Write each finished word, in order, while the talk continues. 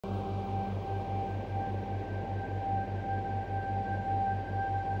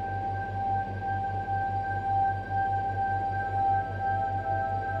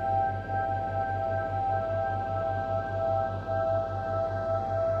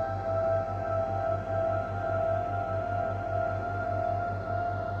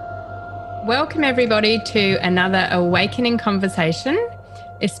Welcome everybody to another Awakening conversation.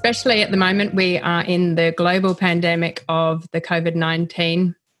 Especially at the moment, we are in the global pandemic of the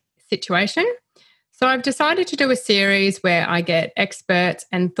COVID-19 situation. So I've decided to do a series where I get experts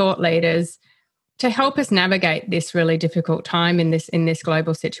and thought leaders to help us navigate this really difficult time in this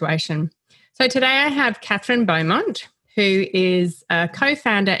global situation. So today I have Katherine Beaumont, who is a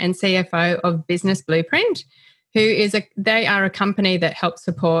co-founder and CFO of Business Blueprint, they are a company that helps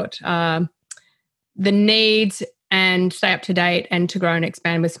support the needs and stay up to date and to grow and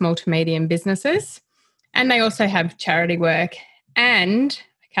expand with small to medium businesses. And they also have charity work. And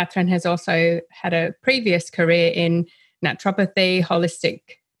Katherine has also had a previous career in naturopathy,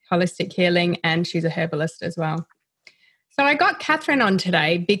 holistic healing, and she's a herbalist as well. So I got Katherine on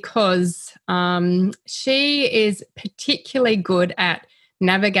today because she is particularly good at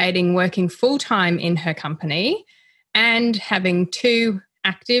navigating working full-time in her company and having two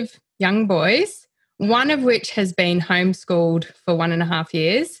active young boys, one of which has been homeschooled for 1.5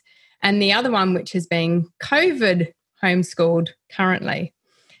 years and the other one which is being COVID homeschooled currently.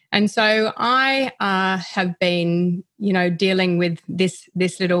 And so I have been, dealing with this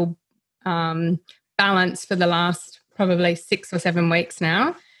little balance for the last probably 6 or 7 weeks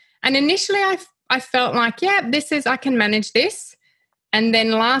now. And initially I felt like, I can manage this. And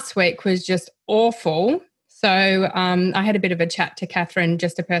then last week was just awful. So I had a bit of a chat to Katherine,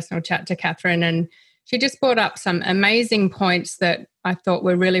 just a personal chat to Katherine, and she just brought up some amazing points that I thought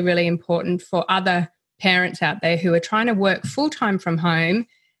were really, really important for other parents out there who are trying to work full-time from home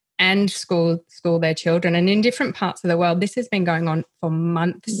and school their children. And in different parts of the world, this has been going on for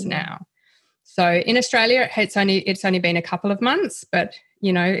months now. So in Australia, it's only been a couple of months, but,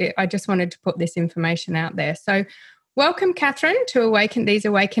 I just wanted to put this information out there. So welcome, Katherine, to these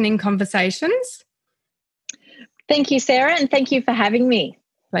Awakening conversations. Thank you, Sara, and thank you for having me.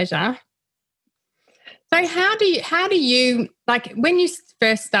 Pleasure. So how do you like when you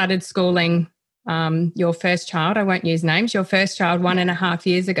first started schooling your first child, I won't use names, your first child 1.5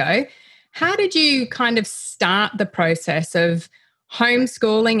 years ago, how did you kind of start the process of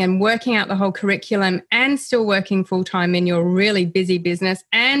homeschooling and working out the whole curriculum and still working full-time in your really busy business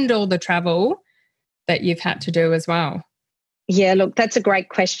and all the travel that you've had to do as well? Yeah, look, that's a great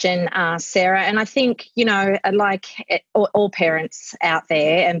question, Sara. And I think, like all parents out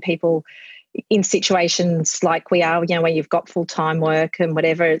there and people in situations like we are, where you've got full-time work and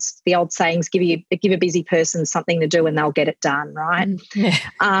whatever, it's the old sayings, give a busy person something to do and they'll get it done, right? Yeah.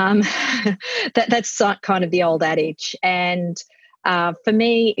 That's kind of the old adage. And for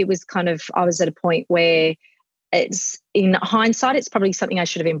me, it was I was at a point where in hindsight, it's probably something I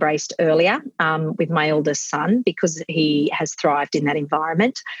should have embraced earlier with my eldest son because he has thrived in that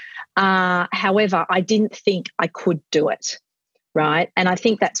environment. However, I didn't think I could do it, right? And I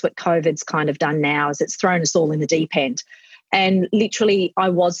think that's what COVID's kind of done now is it's thrown us all in the deep end. And literally, I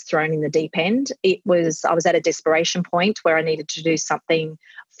was thrown in the deep end. I was at a desperation point where I needed to do something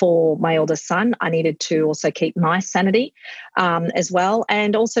for my eldest son. I needed to also keep my sanity as well,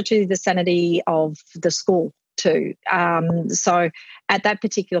 and also to the sanity of the school too. So at that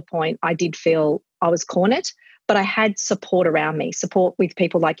particular point, I did feel I was cornered, but I had support around me, support with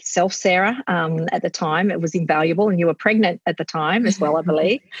people like yourself, Sara. At the time, it was invaluable, and you were pregnant at the time as well, I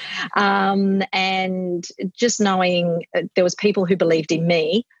believe. And just knowing there was people who believed in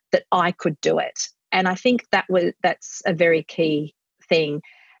me that I could do it, and I think that's a very key thing.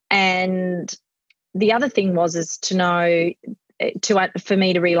 And the other thing is to know. For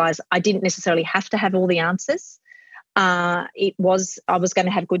me to realise I didn't necessarily have to have all the answers. I was going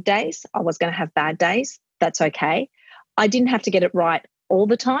to have good days. I was going to have bad days. That's okay. I didn't have to get it right all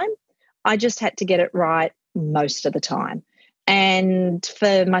the time. I just had to get it right most of the time. And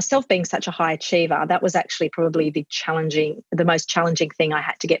for myself being such a high achiever, that was actually probably the most challenging thing I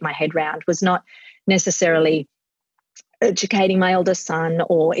had to get my head around was not necessarily educating my eldest son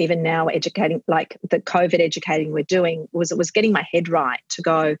or even now educating, like the COVID educating we're doing, was getting my head right to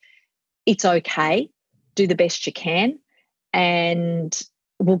go, it's okay, do the best you can, and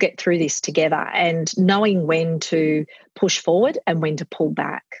we'll get through this together, and knowing when to push forward and when to pull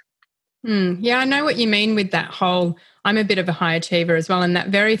back. Yeah, I know what you mean with that whole, I'm a bit of a high achiever as well. And that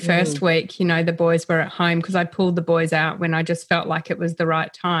very first week, the boys were at home because I pulled the boys out when I just felt like it was the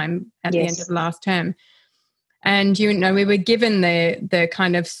right time at the end of last term. And, we were given the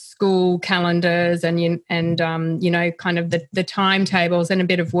kind of school calendars and kind of the timetables and a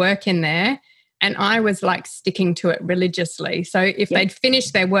bit of work in there. And I was like sticking to it religiously. So if they'd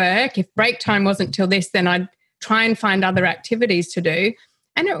finished their work, if break time wasn't till this, then I'd try and find other activities to do.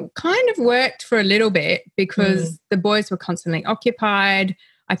 And it kind of worked for a little bit because the boys were constantly occupied.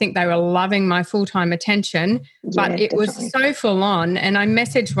 I think they were loving my full-time attention, but it was so full on. And I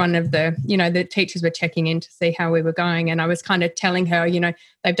messaged one of the teachers were checking in to see how we were going. And I was kind of telling her,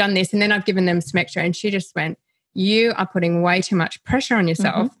 they've done this and then I've given them some extra. And she just went, you are putting way too much pressure on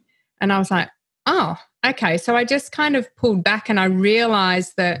yourself. Mm-hmm. And I was like, oh, okay. So I just kind of pulled back and I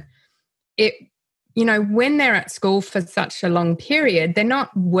realized that when they're at school for such a long period, they're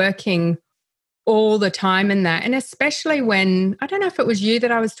not working all the time in that. And especially when, I don't know if it was you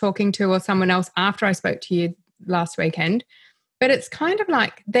that I was talking to or someone else after I spoke to you last weekend, but it's kind of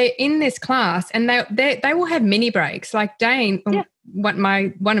like they're in this class and they will have mini breaks. Like Dane, one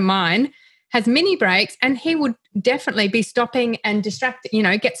of mine has mini breaks and he would definitely be stopping and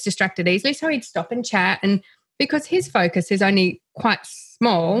gets distracted easily. So he'd stop and chat, and because his focus is only quite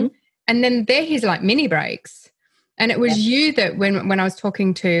small, mm-hmm. and then there he's like mini breaks. And it was you that when I was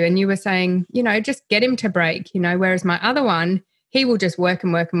talking to, and you were saying, just get him to break, whereas my other one, he will just work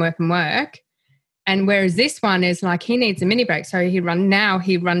and work and work and work. And whereas this one is like, he needs a mini break. So he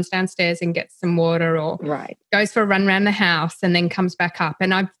runs downstairs and gets some water or goes for a run around the house and then comes back up.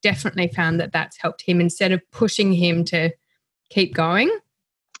 And I've definitely found that that's helped him instead of pushing him to keep going.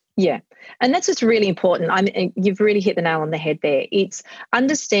 Yeah. And that's just really important. You've really hit the nail on the head there. It's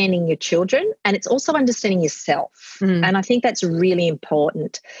understanding your children and it's also understanding yourself. Mm. And I think that's really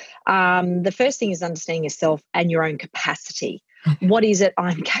important. The first thing is understanding yourself and your own capacity. What is it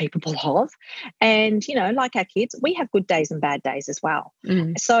I'm capable of? And, like our kids, we have good days and bad days as well.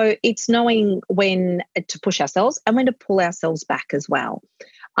 Mm. So it's knowing when to push ourselves and when to pull ourselves back as well.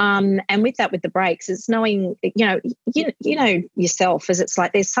 And with the breaks, it's knowing, yourself, as it's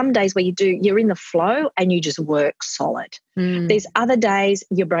like there's some days where you're in the flow and you just work solid. Mm. There's other days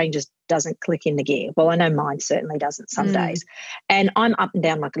your brain just doesn't click into gear. Well, I know mine certainly doesn't some days. And I'm up and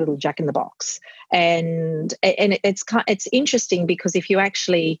down like a little jack in the box. And it's interesting because if you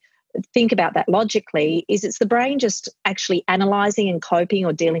actually think about that logically, it's the brain just actually analysing and coping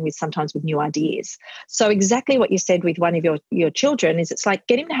or dealing with sometimes with new ideas. So exactly what you said with one of your children is it's like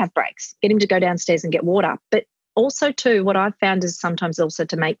get him to have breaks, get him to go downstairs and get water. But also too, what I've found is sometimes also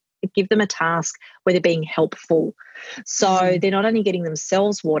to give them a task where they're being helpful. So they're not only getting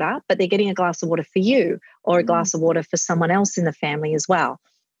themselves water, but they're getting a glass of water for you or a glass of water for someone else in the family as well.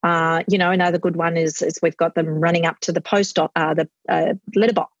 Another good one is we've got them running up to the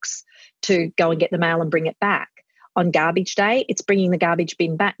letterbox to go and get the mail and bring it back. On garbage day, it's bringing the garbage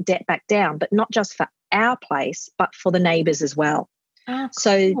bin back down, but not just for our place, but for the neighbours as well. Oh, cool.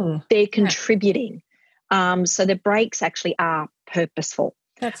 So they're contributing. So the breaks actually are purposeful.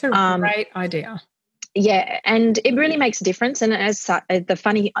 That's a great idea. Yeah, and it really makes a difference. And as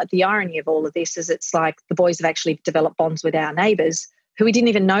the irony of all of this is it's like the boys have actually developed bonds with our neighbours who we didn't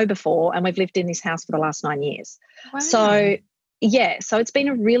even know before, and we've lived in this house for the last 9 years. Wow. So it's been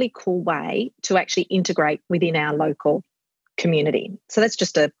a really cool way to actually integrate within our local community. So that's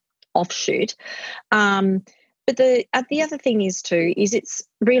just a offshoot. But the other thing is it's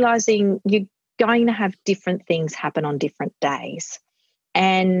realising you're going to have different things happen on different days.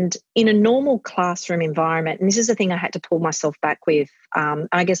 And in a normal classroom environment, and this is the thing I had to pull myself back with,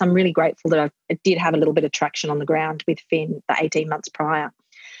 I guess I'm really grateful that I did have a little bit of traction on the ground with Finn the 18 months prior,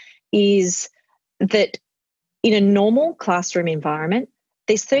 is that in a normal classroom environment,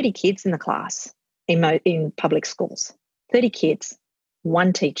 there's 30 kids in the class in public schools, 30 kids,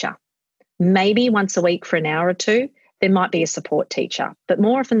 one teacher. Maybe once a week for an hour or two, there might be a support teacher, but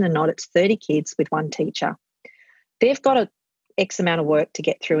more often than not, it's 30 kids with one teacher. They've got X amount of work to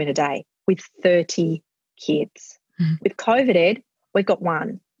get through in a day with 30 kids. Mm. With COVID Ed, we've got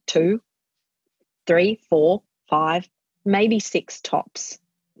 1, 2, 3, 4, 5, maybe 6 tops,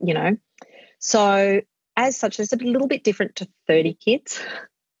 So as such, it's a little bit different to 30 kids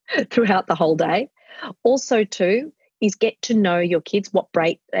throughout the whole day. Also too is get to know your kids, what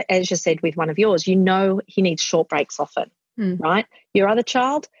break, as you said with one of yours, he needs short breaks often, right? Your other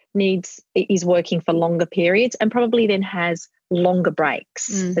child is working for longer periods and probably then has longer breaks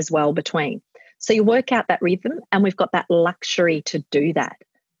as well between. So you work out that rhythm, and we've got that luxury to do that.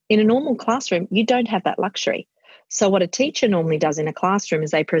 In a normal classroom, you don't have that luxury. So what a teacher normally does in a classroom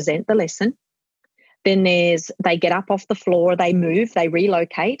is they present the lesson, then they get up off the floor, they move, they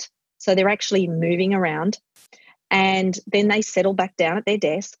relocate, so they're actually moving around, and then they settle back down at their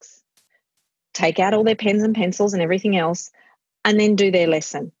desks, take out all their pens and pencils and everything else, and then do their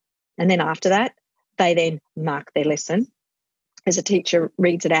lesson. And then after that, they then mark their lesson as a teacher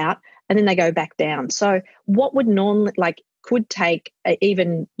reads it out, and then they go back down. So what would normally could take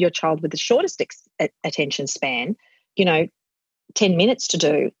even your child with the shortest attention span, 10 minutes to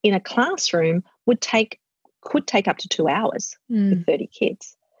do in a classroom could take up to 2 hours with 30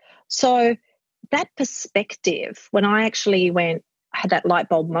 kids. So that perspective, when I actually had that light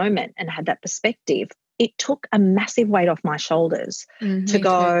bulb moment and had that perspective, it took a massive weight off my shoulders to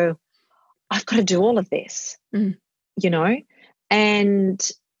go, I've got to do all of this, you know,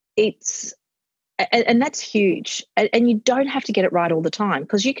 and and that's huge. And you don't have to get it right all the time,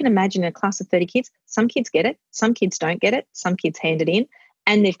 because you can imagine a class of 30 kids, some kids get it, some kids don't get it, some kids hand it in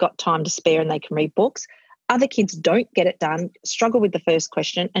and they've got time to spare and they can read books. Other kids don't get it done, struggle with the first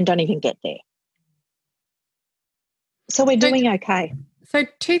question and don't even get there. So we're doing okay. So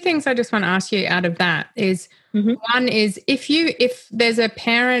two things I just want to ask you out of that is, one is if there's a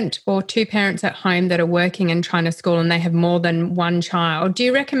parent or two parents at home that are working and trying to school and they have more than one child, do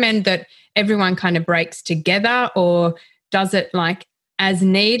you recommend that everyone kind of breaks together, or does it like as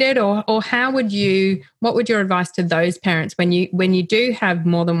needed, or what would your advice to those parents when you do have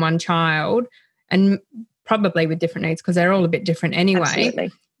more than one child, and probably with different needs because they're all a bit different anyway?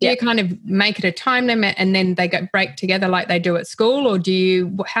 Absolutely. Do you kind of make it a time limit and then they break together like they do at school, or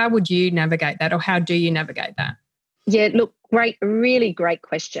how would you navigate that, or how do you navigate that? Yeah, look, really great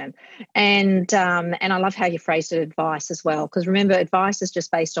question. And I love how you phrased it, advice as well, because remember, advice is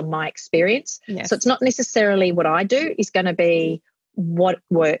just based on my experience. Yes. So it's not necessarily what I do, it's going to be what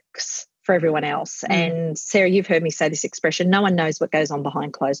works for everyone else. And Sarah, you've heard me say this expression, no one knows what goes on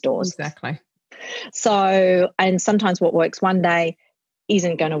behind closed doors. Exactly. So, and sometimes what works one day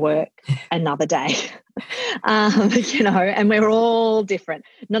isn't going to work another day, you know, and we're all different.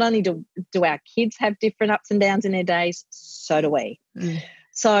 Not only do our kids have different ups and downs in their days, so do we.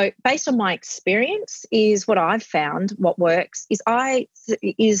 So based on my experience is what I've found, what works is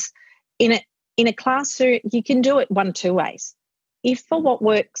in a classroom, you can do it one, two ways. If for what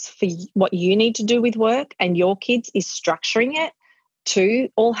works for what you need to do with work and your kids is structuring it to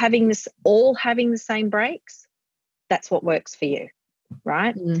all having the same breaks, that's what works for you.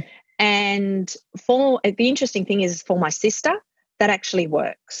 Right. And the interesting thing is for my sister, that actually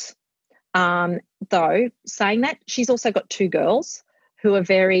works. Though saying that, she's also got two girls who are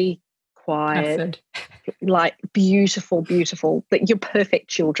very quiet, like beautiful, but you're perfect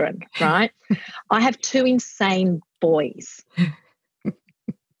children, right? I have two insane boys.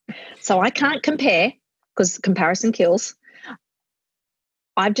 So I can't compare because comparison kills.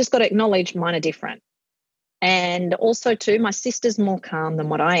 I've just got to acknowledge mine are different. And also, too, my sister's more calm than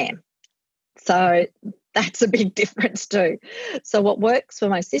what I am. So that's a big difference too. So what works for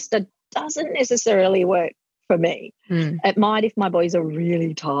my sister doesn't necessarily work for me. It might if my boys are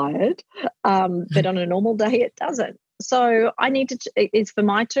really tired, but on a normal day it doesn't. So I need to, it's for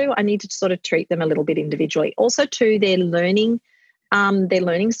my two, I need to sort of treat them a little bit individually. Also, too, their learning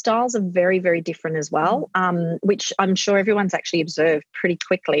styles are very, very different as well, which I'm sure everyone's actually observed pretty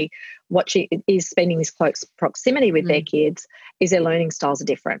quickly. What she is spending this close proximity with their kids is their learning styles are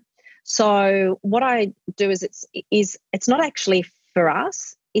different. So what I do is it's not actually for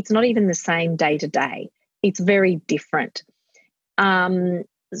us. It's not even the same day to day. It's very different.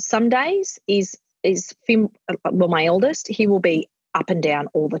 Some days my eldest, he will be up and down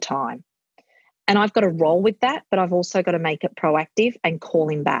all the time. And I've got to roll with that, but I've also got to make it proactive and call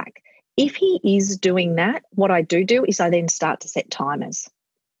him back. If he is doing that, what I do is I then start to set timers,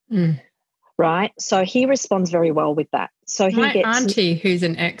 right? So he responds very well with that. So my auntie, who's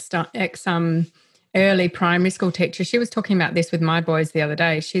an ex early primary school teacher, she was talking about this with my boys the other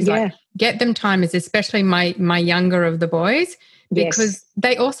day. She's like, get them timers, especially my younger of the boys, because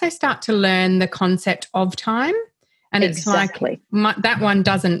they also start to learn the concept of time. And it's like that one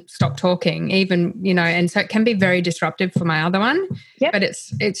doesn't stop talking even, you know, and so it can be very disruptive for my other one. But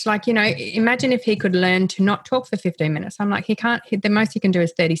it's like, you know, imagine if he could learn to not talk for 15 minutes. I'm like, the most he can do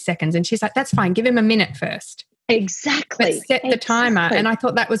is 30 seconds. And she's like, that's fine. Give him a minute first. Exactly. But set the timer. And I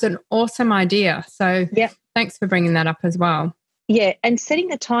thought that was an awesome idea. So thanks for bringing that up as well. Yeah. And setting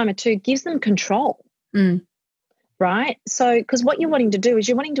the timer too gives them control. Right? So, because what you're wanting to do is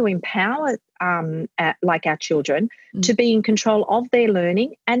you're wanting to empower like our children to be in control of their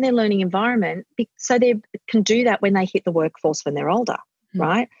learning and their learning environment, so they can do that when they hit the workforce when they're older,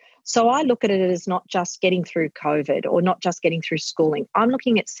 right? So I look at it as not just getting through COVID or not just getting through schooling. I'm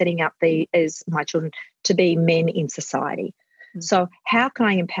looking at setting up as my children to be men in society. So how can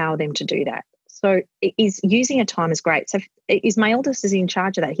I empower them to do that? So using a time is great. So my eldest is in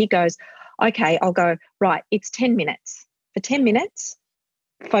charge of that. He goes, okay, I'll go, right, it's 10 minutes. For 10 minutes,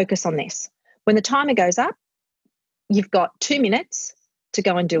 focus on this. When the timer goes up, you've got 2 minutes to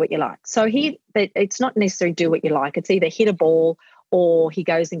go and do what you like. So it's not necessarily do what you like. It's either hit a ball or he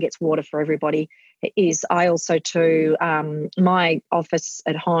goes and gets water for everybody. I also too, my office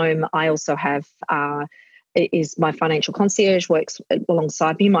at home, I also have is my financial concierge, works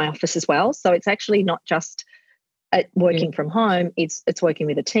alongside me in my office as well. So it's actually not just working from home, it's working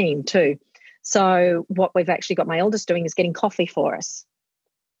with a team too. So what we've actually got my eldest doing is getting coffee for us,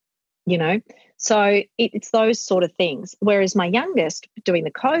 you know. So it's those sort of things. Whereas my youngest, doing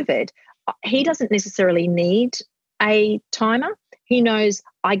the COVID, he doesn't necessarily need a timer. He knows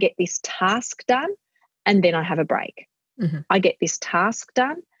I get this task done and then I have a break. Mm-hmm. I get this task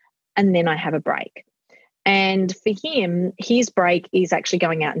done and then I have a break. And for him, his break is actually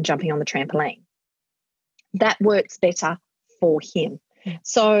going out and jumping on the trampoline. That works better for him. Yeah.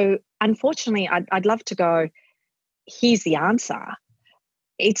 So unfortunately, I'd love to go, here's the answer.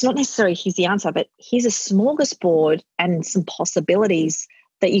 It's not necessarily here's the answer, but here's a smorgasbord and some possibilities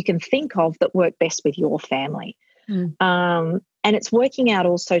that you can think of that work best with your family. And it's working out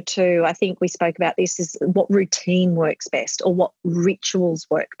also too, I think we spoke about this, is what routine works best or what rituals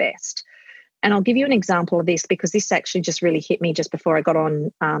work best. And I'll give you an example of this because this actually just really hit me just before I got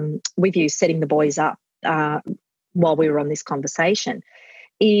on with you, setting the boys up while we were on this conversation,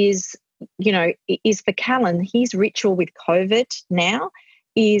 is for Callan, his ritual with COVID now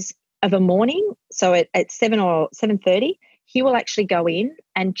is of a morning. So at 7 or 7:30, he will actually go in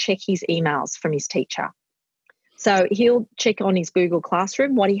and check his emails from his teacher. So he'll check on his Google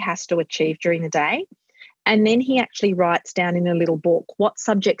Classroom what he has to achieve during the day. And then he actually writes down in a little book what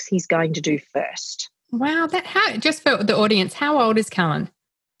subjects he's going to do first. Wow. Just for the audience, how old is Callan?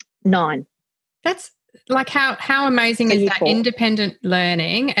 9. That's like how amazing is that 4. independent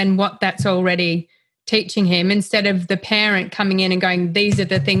learning and what that's already teaching him, instead of the parent coming in and going, these are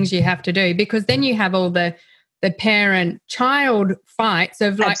the things you have to do, because then you have all the parent-child fights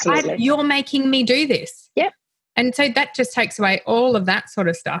of like, you're making me do this. Yep. And so that just takes away all of that sort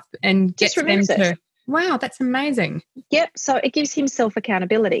of stuff and gets them to, wow, that's amazing. Yep. So it gives him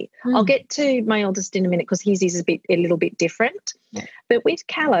self-accountability. I'll get to my eldest in a minute because his is a little bit different. Yeah. But with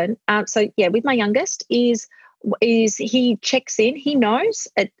Callan, with my youngest is he checks in. He knows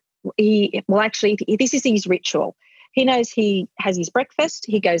this is his ritual. He knows he has his breakfast.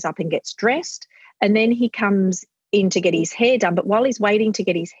 He goes up and gets dressed, and then he comes in to get his hair done. But while he's waiting to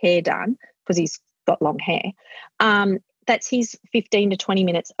get his hair done, because he's got long hair, that's his 15 to 20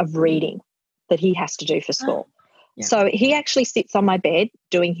 minutes of reading that he has to do for school. Yeah. So he actually sits on my bed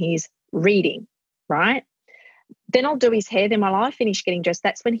doing his reading, right? Then I'll do his hair. Then while I finish getting dressed,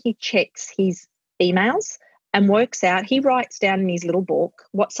 that's when he checks his emails and works out. He writes down in his little book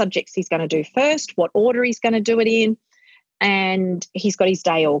what subjects he's going to do first, what order he's going to do it in, and he's got his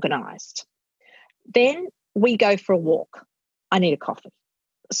day organised. Then we go for a walk. I need a coffee.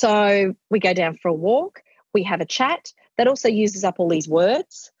 So we go down for a walk. We have a chat. That also uses up all these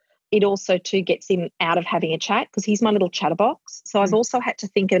words. It also too gets him out of having a chat because he's my little chatterbox. So I've also had to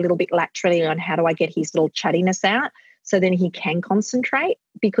think a little bit laterally on how do I get his little chattiness out so then he can concentrate,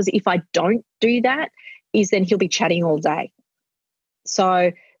 because if I don't do that, then he'll be chatting all day.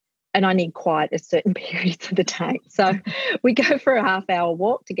 So, and I need quiet at certain periods of the day. So we go for a half-hour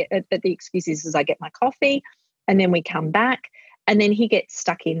walk to get, but the excuse is I get my coffee and then we come back and then he gets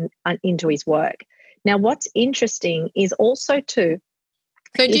stuck into his work. Now, what's interesting is also too,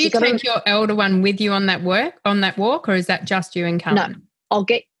 so do you take your elder one with you on that walk, or is that just you and Callan? No, I'll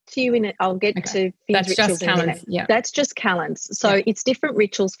get to you in it. I'll get to that's rituals just in a minute. Callan's. Yeah, that's just Callan's. So it's different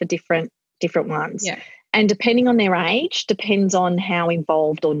rituals for different ones. Yeah, and depending on their age, depends on how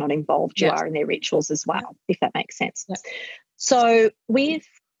involved or not involved you are in their rituals as well, if that makes sense. Yeah. So with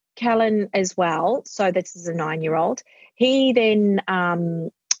Callan as well. So this is a 9-year-old. He then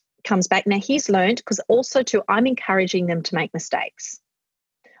comes back. Now he's learned, because also too, I'm encouraging them to make mistakes.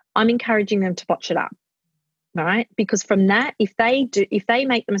 I'm encouraging them to botch it up, right? Because from that, if they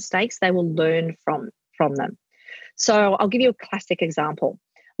make the mistakes, they will learn from them. So I'll give you a classic example.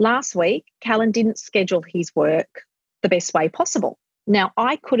 Last week, Callan didn't schedule his work the best way possible. Now,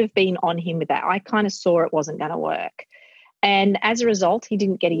 I could have been on him with that. I kind of saw it wasn't going to work. And as a result, he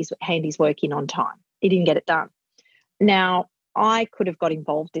didn't get his work in on time. He didn't get it done. Now, I could have got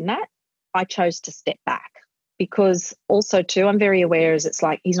involved in that. I chose to step back. Because also too, I'm very aware as it's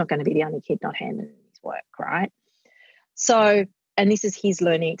like he's not going to be the only kid not handling his work, right? So, and this is his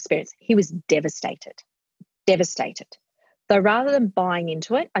learning experience. He was devastated. So rather than buying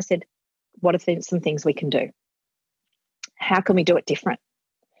into it, I said, what are some things we can do? How can we do it different?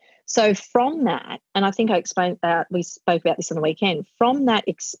 So from that, and I think I explained that, we spoke about this on the weekend, from that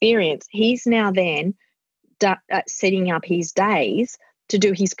experience, he's now then setting up his days to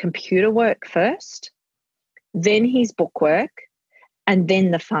do his computer work first, then his book work, and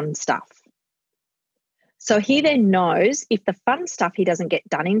then the fun stuff. So he then knows if the fun stuff he doesn't get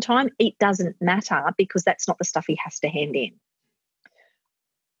done in time, it doesn't matter because that's not the stuff he has to hand in.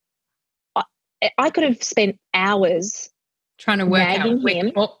 I could have spent hours trying to work out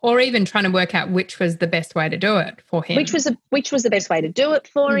him, or even trying to work out which was the best way to do it for him. Which was the best way to do it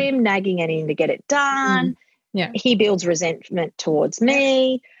for him, nagging at him to get it done. Yeah. He builds resentment towards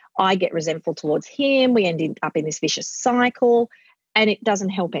me. I get resentful towards him. We end up in this vicious cycle, and it doesn't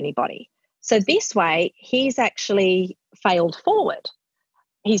help anybody. So this way, he's actually failed forward.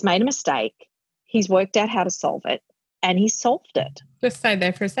 He's made a mistake. He's worked out how to solve it, and he's solved it. Just stay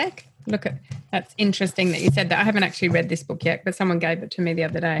there for a sec. Look, that's interesting that you said that. I haven't actually read this book yet, but someone gave it to me the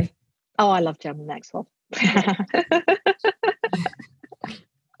other day. Oh, I love John Maxwell.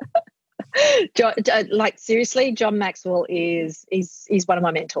 Seriously, John Maxwell is one of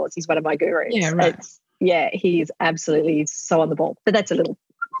my mentors. He's one of my gurus. Yeah, right. He is absolutely so on the ball. But that's a little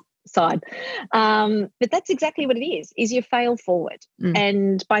side. But that's exactly what it is you fail forward.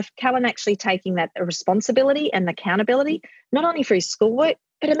 And by Callan actually taking that responsibility and accountability, not only for his schoolwork,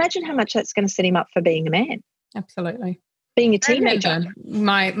 but imagine how much that's going to set him up for being a man. Absolutely. Being a teenager.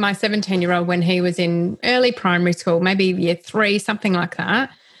 My 17-year-old, when he was in early primary school, maybe year 3, something like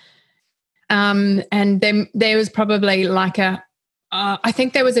that. And then there was probably like I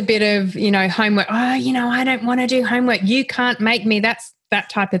think there was a bit of, homework. Oh, I don't want to do homework. You can't make me. That's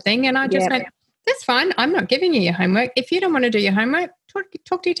that type of thing. And I just went, that's fine. I'm not giving you your homework. If you don't want to do your homework,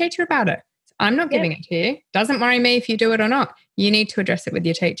 talk to your teacher about it. I'm not giving it to you. Doesn't worry me if you do it or not. You need to address it with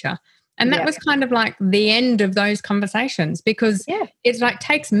your teacher. And that was kind of like the end of those conversations because it's like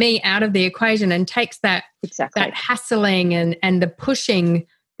takes me out of the equation and takes that hassling and the pushing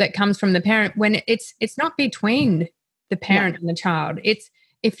that comes from the parent when it's not between the parent and the child. It's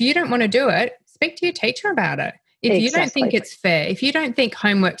if you don't want to do it, speak to your teacher about it. If you don't think it's fair, if you don't think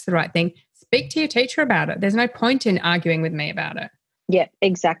homework's the right thing, speak to your teacher about it. There's no point in arguing with me about it. Yeah,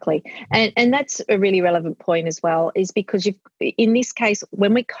 exactly. And that's a really relevant point as well, is because in this case,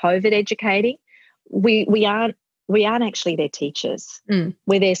 when we're COVID educating, we aren't actually their teachers.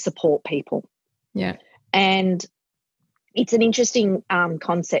 We're their support people. Yeah. And it's an interesting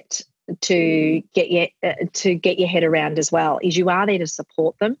concept to get your head around as well, is you are there to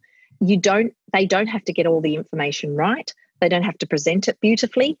support them. They don't have to get all the information right. They don't have to present it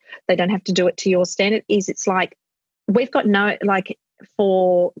beautifully. They don't have to do it to your standard. It's like we've got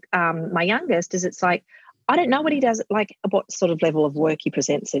for my youngest it's like I don't know what he does, like what sort of level of work he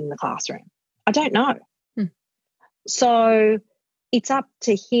presents in the classroom. I don't know. So it's up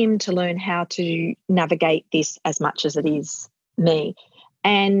to him to learn how to navigate this as much as it is me.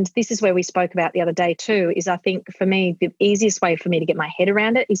 And this is where we spoke about the other day too, is I think for me, the easiest way for me to get my head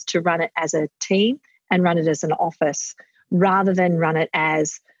around it is to run it as a team and run it as an office rather than run it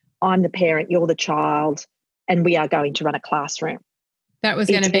as I'm the parent, you're the child, and we are going to run a classroom. That was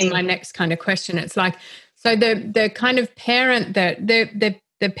going to be my next kind of question. It's like, so the kind of parent that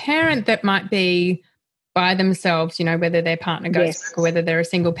the parent that might be by themselves, whether their partner goes back or whether they're a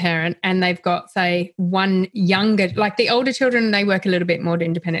single parent and they've got, say, one younger, like the older children, they work a little bit more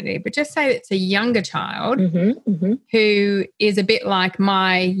independently, but just say it's a younger child who is a bit like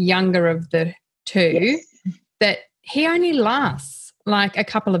my younger of the two, that he only lasts like a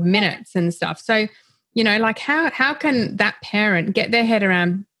couple of minutes and stuff. So, like how can that parent get their head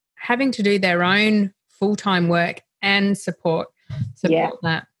around having to do their own full-time work and support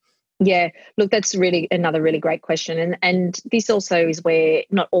that? Yeah, look, that's really another really great question. And this also is where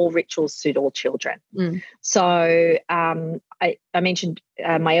not all rituals suit all children. So I mentioned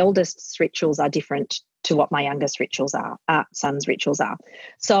my eldest's rituals are different to what my youngest son's rituals are.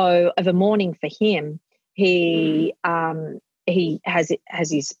 So of a morning for him, he has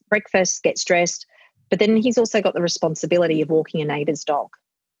his breakfast, gets dressed, but then he's also got the responsibility of walking a neighbour's dog.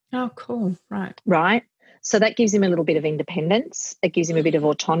 Oh, cool. Right. Right. So that gives him a little bit of independence. It gives him a bit of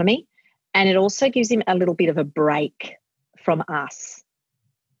autonomy. And it also gives him a little bit of a break from us.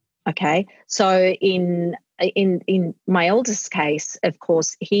 Okay. So in my eldest case, of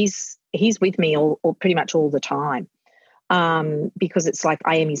course, he's with me all pretty much all the time because it's like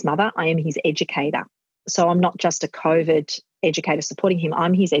I am his mother, I am his educator. So I'm not just a COVID educator supporting him,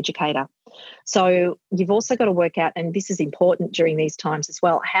 I'm his educator. So you've also got to work out, and this is important during these times as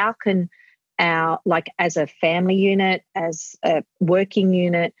well, how can as a family unit, as a working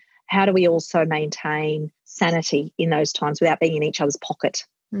unit, how do we also maintain sanity in those times without being in each other's pocket?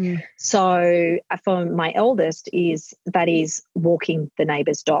 So for my eldest that is walking the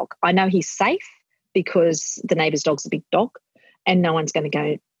neighbour's dog. I know he's safe because the neighbour's dog's a big dog and no one's going to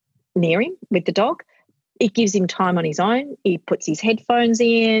go near him with the dog. it gives him time on his own. He puts his headphones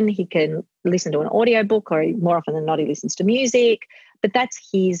in. He can listen to an audiobook, or more often than not, he listens to music. But that's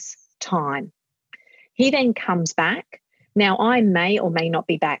his time. He then comes back. Now, I may or may not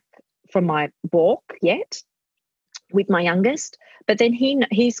be back from my walk yet with my youngest, but then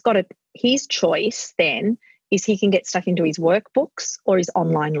he's got his choice then is he can get stuck into his workbooks or his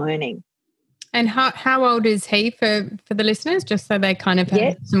online learning. And how old is he for the listeners, just so they kind of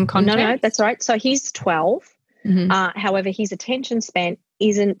have some context? No, that's right. So he's 12. Mm-hmm. However, his attention span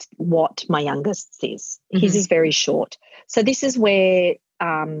isn't what my youngest is. Mm-hmm. His is very short. So this is where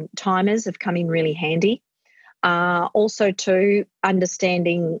timers have come in really handy. Also to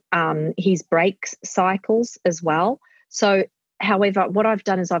understanding his break cycles as well. So, however, what I've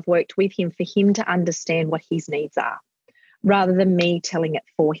done is I've worked with him for him to understand what his needs are, rather than me telling it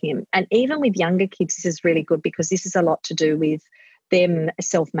for him. And even with younger kids, this is really good because this is a lot to do with them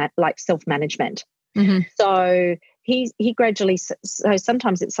self-management. Mm-hmm. So he gradually, so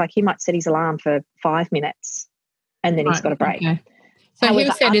sometimes it's like he might set his alarm for 5 minutes and then he's got a break. Okay. So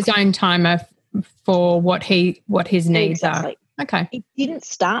he'll set his own timer for what his needs are. Okay. It didn't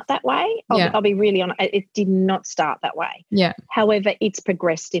start that way. I'll be really honest. It did not start that way. Yeah. However, it's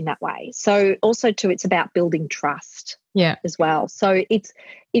progressed in that way. So also too, it's about building trust. Yeah. As well. So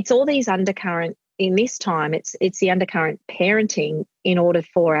it's all these undercurrent in this time. It's the undercurrent parenting in order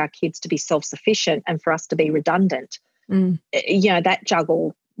for our kids to be self-sufficient and for us to be redundant. That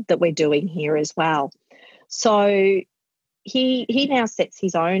juggle that we're doing here as well. So he now sets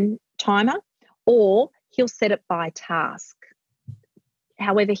his own timer, or he'll set it by task.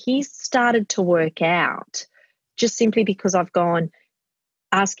 However, he's started to work out just simply because I've gone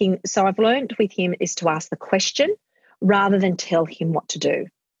asking. So I've learned with him is to ask the question rather than tell him what to do.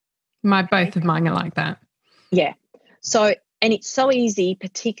 Both of mine are like that. Yeah. So, and it's so easy,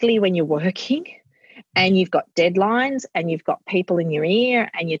 particularly when you're working and you've got deadlines and you've got people in your ear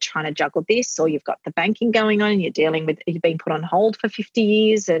and you're trying to juggle this, or you've got the banking going on and you've been put on hold for 50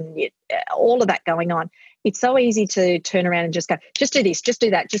 years and all of that going on. It's so easy to turn around and just go, just do this, just do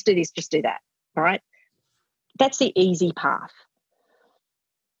that, just do this, just do that. All right. That's the easy path.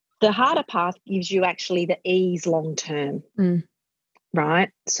 The harder path gives you actually the ease long term. Right.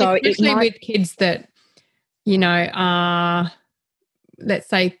 So especially with kids that, are, let's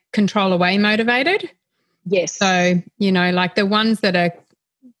say, control away motivated. Yes. So, like the ones that are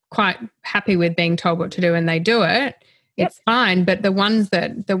quite happy with being told what to do and they do it, it's fine. But the ones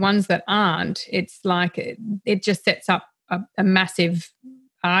that aren't, it's like it just sets up a massive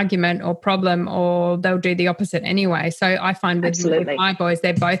argument or problem, or they'll do the opposite anyway. So I find with my boys,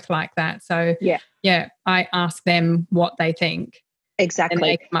 they're both like that. So I ask them what they think. Exactly. And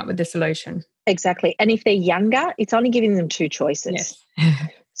they come up with the solution. Exactly. And if they're younger, it's only giving them 2 choices. Yes.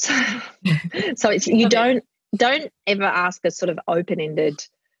 So it's, you don't ever ask a sort of open-ended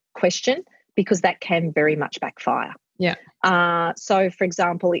question, because that can very much backfire. Yeah. So for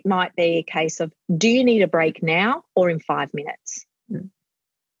example, it might be a case of, do you need a break now or in 5 minutes?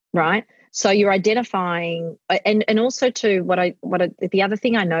 Right. So you're identifying, and also too, the other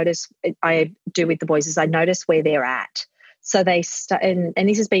thing I do with the boys is I notice where they're at. So they and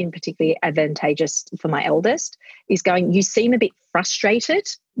this has been particularly advantageous for my eldest, is going, you seem a bit frustrated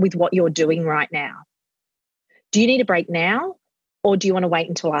with what you're doing right now. Do you need a break now, or do you want to wait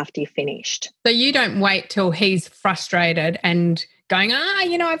until after you're finished? So you don't wait till he's frustrated and going,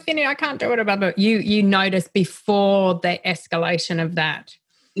 I've finished, I can't do it. But you notice before the escalation of that.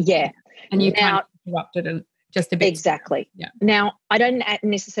 Yeah. And you kind of interrupted it just a bit. Exactly. Yeah. Now, I don't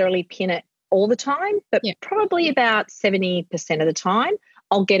necessarily pin it all the time, but probably about 70% of the time,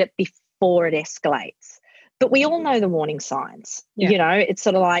 I'll get it before it escalates. But we all know the warning signs. Yeah. It's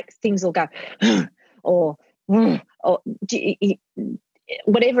sort of like things will go, or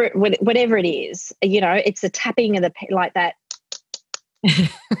whatever it is, it's a tapping of the, like that,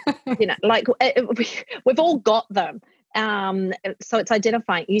 like we've all got them. So it's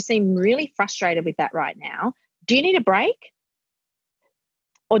identifying, you seem really frustrated with that right now. Do you need a break?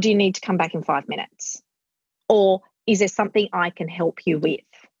 Or do you need to come back in 5 minutes? Or is there something I can help you with?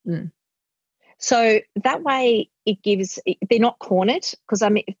 So that way they're not cornered, because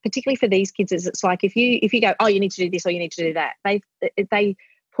particularly for these kids, it's like if you go, oh, you need to do this or you need to do that, they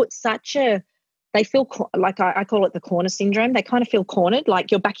put they feel like I call it the corner syndrome. They kind of feel cornered,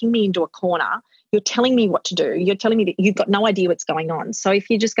 like you're backing me into a corner. You're telling me what to do. You're telling me that you've got no idea what's going on. So if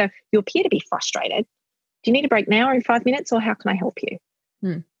you just go, you appear to be frustrated. Do you need a break now or in 5 minutes, or how can I help you?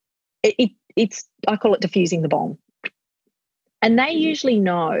 It's I call it diffusing the bomb. And they usually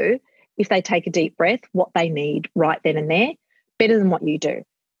know, if they take a deep breath, what they need right then and there, better than what you do.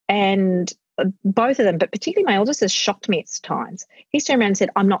 And both of them, but particularly my eldest has shocked me at times. He's turned around and said,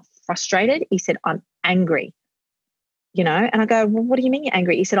 I'm not frustrated. He said, I'm angry. And I go, well, what do you mean you're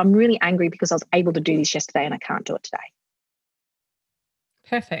angry? He said, I'm really angry because I was able to do this yesterday and I can't do it today.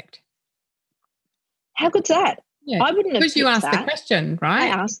 Perfect. How good's that? Yeah, I wouldn't have because you asked the question, right? I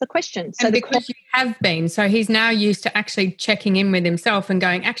asked the question. So and because you have been, so he's now used to actually checking in with himself and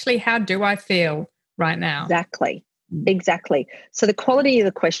going, actually, how do I feel right now? Exactly. So the quality of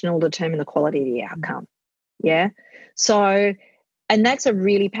the question will determine the quality of the outcome. Yeah. So, and that's a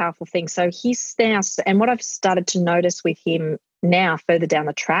really powerful thing. So he's now, and what I've started to notice with him now further down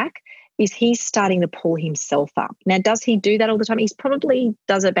the track is he's starting to pull himself up. Now, does he do that all the time? He's probably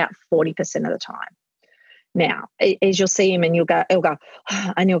does it about 40% of the time. Now, as you'll see him and he'll go,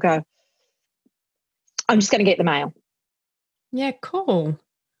 and you'll go, I'm just going to get the mail. Yeah, cool.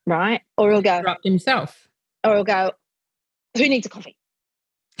 Right? Or he'll go, interrupt himself. Or he'll go, who needs a coffee?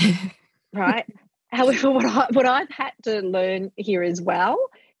 Right? However, what I've had to learn here as well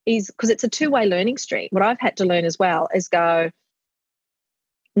is, because it's a two-way learning street, what I've had to learn as well is not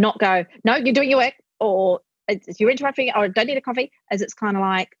go, no, you're doing your work, or you're interrupting, or don't need a coffee, as it's kind of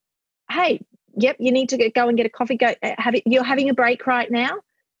like, hey, yep, you need to go and get a coffee. Go have it. You're having a break right now?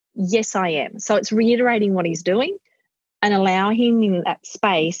 Yes, I am. So it's reiterating what he's doing and allow him in that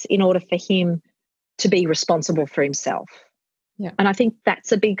space in order for him to be responsible for himself. Yeah. And I think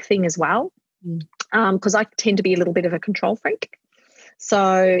that's a big thing as well, because I tend to be a little bit of a control freak.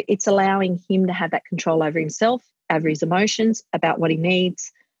 So it's allowing him to have that control over himself, over his emotions, about what he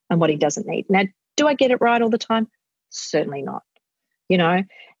needs and what he doesn't need. Now, do I get it right all the time? Certainly not.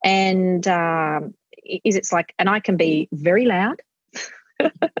 And it's like, and I can be very loud.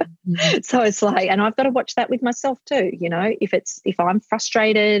 So it's like, and I've got to watch that with myself too. If I'm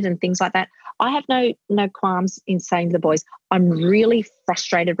frustrated and things like that, I have no qualms in saying to the boys, I'm really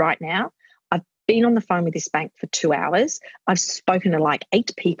frustrated right now. I've been on the phone with this bank for 2 hours. I've spoken to like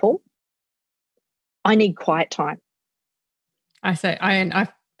 8 people. I need quiet time. I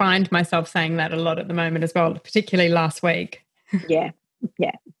find myself saying that a lot at the moment as well, particularly last week. Yeah.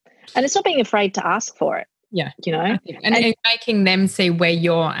 And it's not being afraid to ask for it. Yeah. And making them see where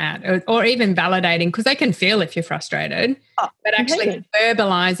you're at, or even validating, because they can feel if you're frustrated, but actually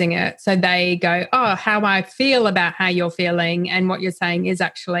verbalizing it so they go, oh, how I feel about how you're feeling. And what you're saying is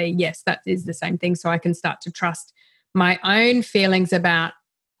actually, yes, that is the same thing. So I can start to trust my own feelings about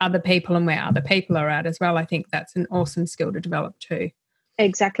other people and where other people are at as well. I think that's an awesome skill to develop too.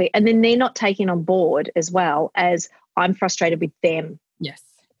 Exactly. And then they're not taking on board as well as I'm frustrated with them. Yes.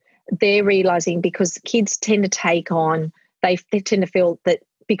 They're realizing, because kids tend to take on, they tend to feel that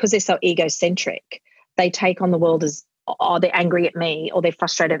because they're so egocentric, they take on the world as, oh, they're angry at me or they're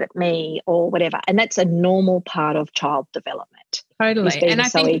frustrated at me or whatever. And that's a normal part of child development. Totally. And I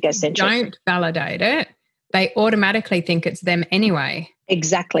think if you don't validate it, they automatically think it's them anyway.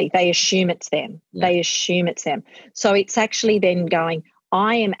 Exactly. They assume it's them. Yeah. They assume it's them. So it's actually then going,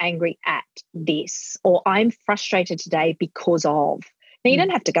 I am angry at this, or I'm frustrated today because of. Now, you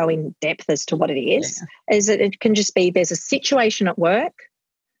don't have to go in depth as to what it is. Yeah. It can just be, there's a situation at work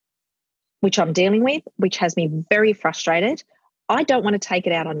which I'm dealing with, which has me very frustrated. I don't want to take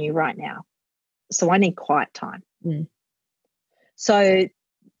it out on you right now. So I need quiet time. So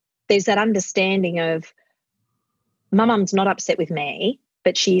there's that understanding of, my mum's not upset with me,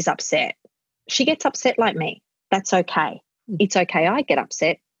 but she's upset. She gets upset like me. That's okay. It's okay I get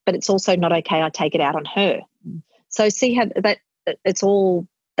upset, but it's also not okay I take it out on her. So see how that it's all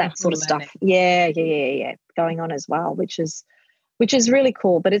that sort of stuff. Yeah, going on as well, which is really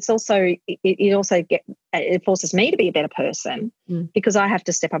cool. But it's also it forces me to be a better person because I have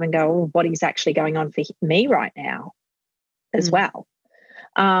to step up and go, oh, what is actually going on for me right now as well.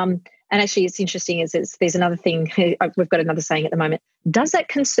 And actually, it's interesting. There's another thing. We've got another saying at the moment. Does that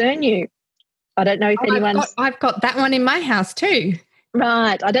concern you? I don't know if anyone's. I've got that one in my house too.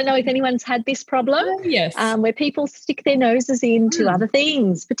 Right. I don't know if anyone's had this problem. Oh, yes. Where people stick their noses into other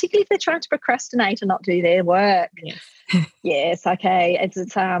things, particularly if they're trying to procrastinate and not do their work. Yes. Yes. Okay.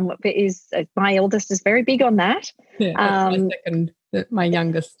 My eldest is very big on that. Yeah. My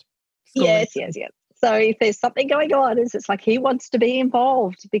youngest. Yes. So if there's something going on, it's like he wants to be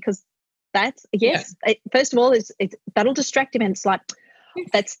involved because that's first of all, that'll distract him, and it's like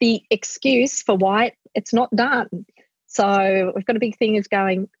that's the excuse for why it's not done. So we've got a big thing is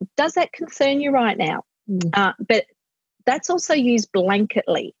going, does that concern you right now? But that's also used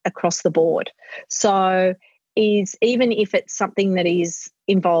blanketly across the board. So even if it's something that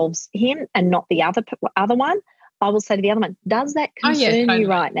involves him and not the other one, I will say to the other one, does that concern you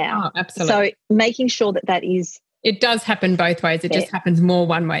right now? Oh, absolutely. So making sure that is Yeah. It does happen both ways. It just happens more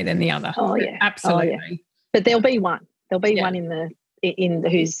one way than the other. Oh, yeah. Absolutely. Oh, yeah. But there'll be one. There'll be one in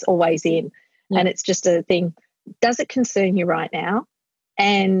who's always in. Yeah. And it's just a thing. Does it concern you right now?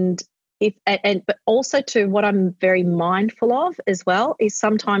 And but also too, what I'm very mindful of as well is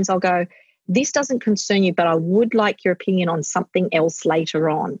sometimes I'll go, this doesn't concern you, but I would like your opinion on something else later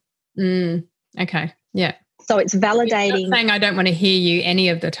on. Okay. Yeah. So it's validating. It's not saying I don't want to hear you any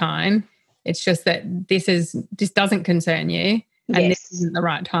of the time. It's just that this doesn't concern you and this isn't the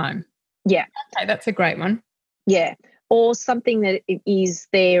right time. Yeah. Okay, that's a great one. Yeah. Or something that is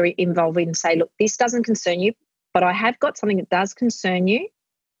there involving, say, look, this doesn't concern you, but I have got something that does concern you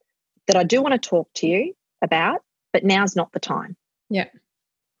that I do want to talk to you about, but now's not the time. Yeah.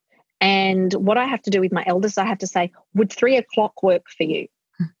 And what I have to do with my eldest, I have to say, would 3 o'clock work for you?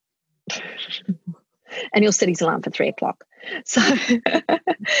 And he'll set his alarm for 3 o'clock. So,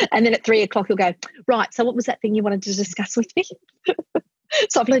 and then at 3 o'clock, he'll go, right, so what was that thing you wanted to discuss with me?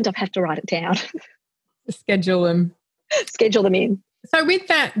 So I've learned I have to write it down. Schedule them in. So with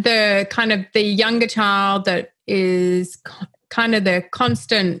that, the kind of the younger child that is kind of the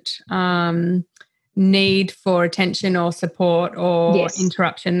constant need for attention or support or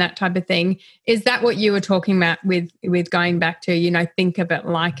interruption, that type of thing, is that what you were talking about with going back to, think of it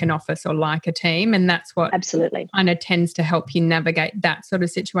like an office or like a team, and that's what absolutely kind of tends to help you navigate that sort of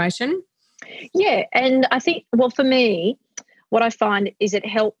situation? Yeah, and I think, well, for me, what I find is it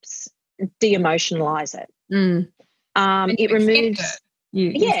helps de-emotionalize it. It removes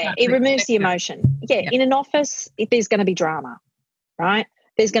it removes the emotion. In an office, there's going to be drama, right?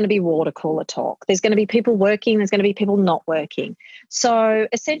 There's going to be water cooler talk. There's going to be people working. There's going to be people not working. So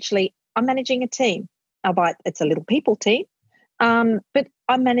essentially, I'm managing a team. Albeit it's a little people team, but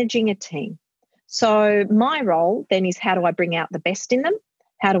I'm managing a team. So my role then is, how do I bring out the best in them?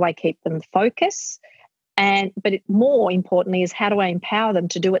 How do I keep them focused? But more importantly is, how do I empower them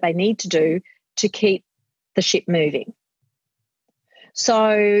to do what they need to do to keep the ship moving?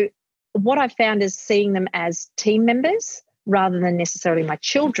 So what I found is seeing them as team members rather than necessarily my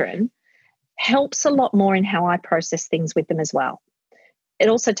children helps a lot more in how I process things with them as well. It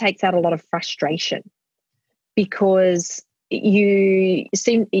also takes out a lot of frustration, because I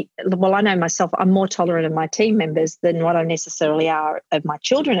know myself, I'm more tolerant of my team members than what I necessarily are of my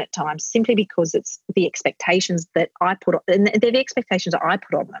children at times, simply because it's the expectations that I put on, and they're the expectations that I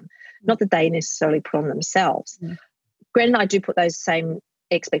put on them, not that they necessarily put on themselves. Granted, I do put those same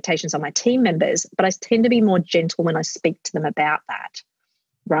expectations on my team members, but I tend to be more gentle when I speak to them about that,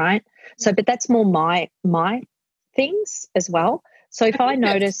 right? So, but that's more my things as well. So if I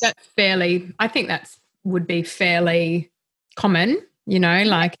notice... That's fairly... I think that would be fairly common,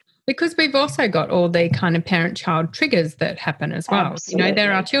 because we've also got all the kind of parent-child triggers that happen as well. Absolutely.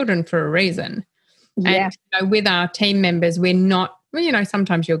 They're our children for a reason. Yeah. And with our team members, we're not...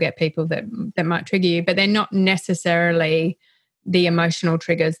 sometimes you'll get people that might trigger you, but they're not necessarily the emotional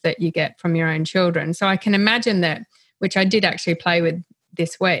triggers that you get from your own children. So I can imagine that, which I did actually play with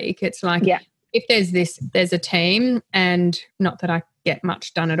this week. It's like, if there's a team, and not that I get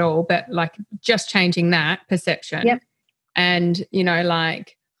much done at all, but like just changing that perception. Yep. And,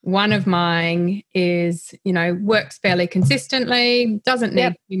 like one of mine is, works fairly consistently, doesn't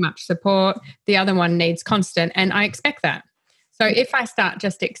need too much support. The other one needs constant, and I expect that. So if I start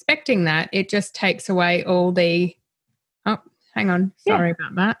just expecting that, it just takes away all the, oh, hang on, sorry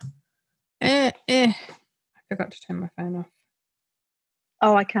about that. I forgot to turn my phone off.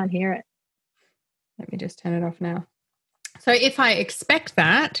 Oh, I can't hear it. Let me just turn it off now. So if I expect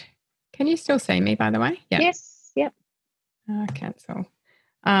that, can you still see me, by the way? Yeah. Yes, yep. Cancel.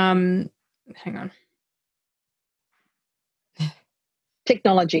 Hang on.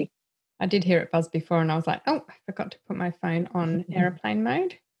 Technology. I did hear it buzz before, and I was like, oh, I forgot to put my phone on airplane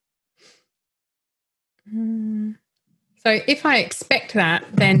mode. So if I expect that,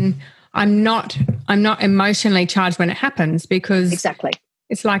 then I'm not emotionally charged when it happens, because exactly,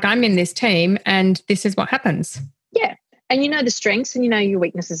 it's like I'm in this team and this is what happens. Yeah. And the strengths and your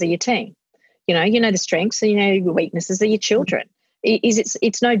weaknesses of your team. You know the strengths and your weaknesses of your children.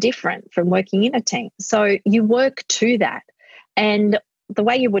 It's no different from working in a team. So you work to that. And the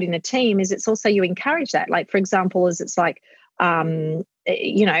way you would in a team is, it's also, you encourage that. Like, for example, is my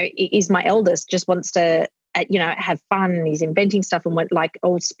eldest just wants to, have fun, and he's inventing stuff and went like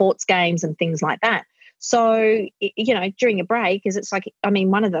old sports games and things like that. So, during a break,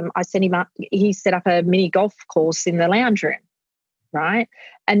 one of them, I sent him up, he set up a mini golf course in the lounge room, right?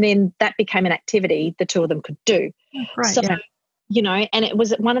 And then that became an activity the two of them could do. Right, so, and it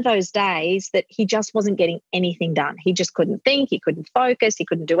was one of those days that he just wasn't getting anything done. He just couldn't think, he couldn't focus, he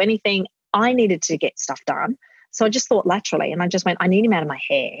couldn't do anything. I needed to get stuff done. So I just thought laterally, and I just went, I need him out of my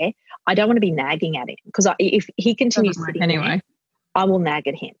hair. I don't want to be nagging at him, because if he continues sitting there, I will nag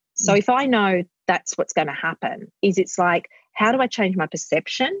at him. So if I know that's what's going to happen, it's like, how do I change my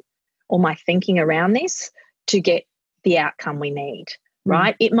perception or my thinking around this to get the outcome we need,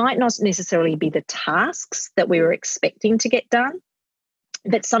 right? It might not necessarily be the tasks that we were expecting to get done,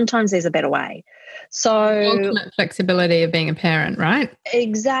 but sometimes there's a better way. So the ultimate flexibility of being a parent, right?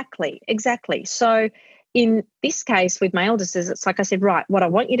 Exactly. So in this case with my eldest, it's like I said, right, what I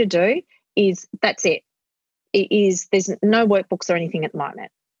want you to do is, that's it. There's no workbooks or anything at the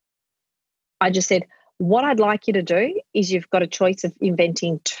moment. I just said, what I'd like you to do is, you've got a choice of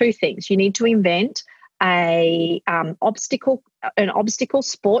inventing two things. You need to invent an obstacle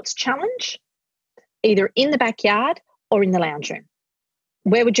sports challenge, either in the backyard or in the lounge room.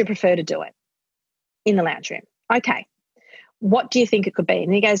 Where would you prefer to do it? In the lounge room. Okay. What do you think it could be?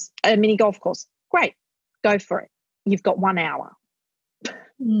 And he goes, a mini golf course. Great. Go for it. You've got 1 hour.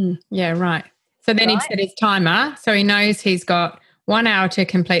 Yeah, right. So then he'd set his timer, so he knows he's got 1 hour to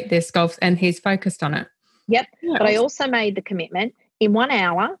complete this golf, and he's focused on it. Yep. Yeah, but I also made the commitment, in 1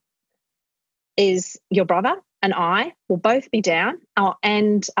 hour is your brother and I will both be down,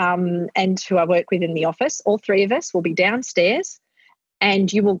 and who I work with in the office, all three of us will be downstairs,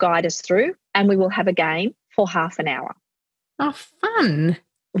 and you will guide us through, and we will have a game for half an hour. Oh, fun.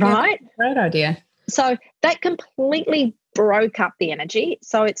 Right? Yeah, great idea. So that completely broke up the energy.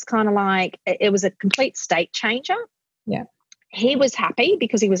 So it's kind of like, it was a complete state changer. Yeah. He was happy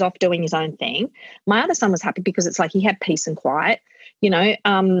because he was off doing his own thing. My other son was happy because it's like he had peace and quiet. You know,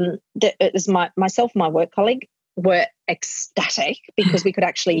 it was myself and my work colleague were ecstatic because we could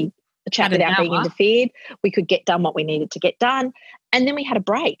actually chat without being interfered. We could get done what we needed to get done. And then we had a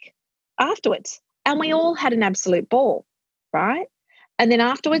break afterwards, and we all had an absolute ball, right? And then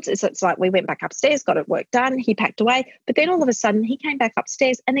afterwards, it's like we went back upstairs, got it work done, he packed away. But then all of a sudden he came back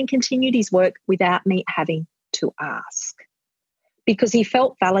upstairs and then continued his work without me having to ask, because he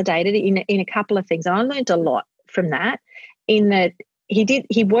felt validated in a couple of things. And I learned a lot from that, in that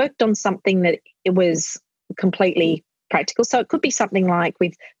he worked on something that it was completely practical. So it could be something like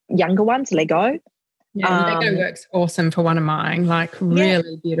with younger ones, Lego. Yeah, Lego works awesome for one of mine, like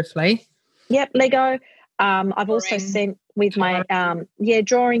really beautifully. Yep, Lego. I've also sent with my,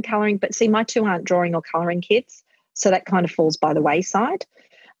 drawing, colouring. But see, my two aren't drawing or colouring kids, so that kind of falls by the wayside.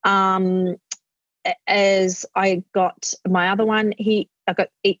 As I got my other one,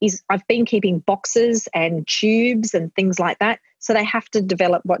 I've been keeping boxes and tubes and things like that. So they have to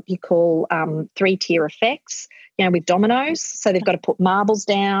develop what you call 3-tier effects, you know, with dominoes. So they've got to put marbles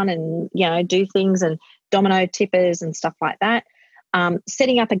down and, you know, do things, and domino tippers and stuff like that.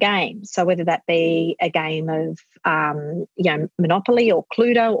 Setting up a game. So whether that be a game of, Monopoly or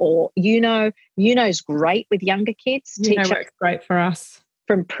Cluedo or Uno. Uno's great with younger kids. Uno works great for us.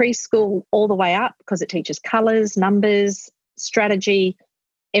 From preschool all the way up, because it teaches colours, numbers, strategy,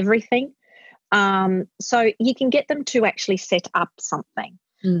 everything. So you can get them to actually set up something.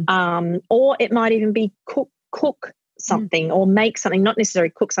 Or it might even be cook something or make something, not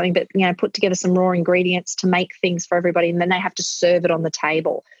necessarily cook something, but, you know, put together some raw ingredients to make things for everybody, and then they have to serve it on the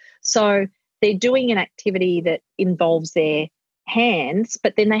table. So they're doing an activity that involves their hands,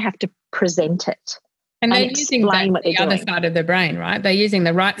 but then they have to present it. And they're using the other side of the brain, right? They're using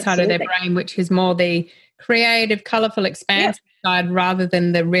the right side of their brain, which is more the creative, colourful, expansive side rather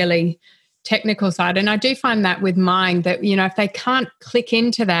than the really technical side. And I do find that with mine, that, you know, if they can't click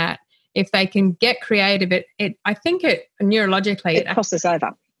into that, if they can get creative, I think neurologically it crosses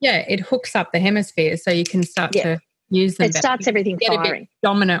over. Yeah, it hooks up the hemispheres, so you can start to use them. It starts everything firing. Get a bit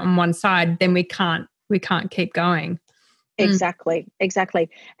dominant on one side, then we can't keep going. Exactly.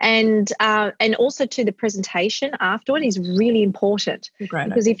 And also to the presentation afterward is really important. Great.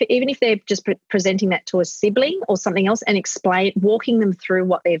 Because even if they're just presenting that to a sibling or something else and walking them through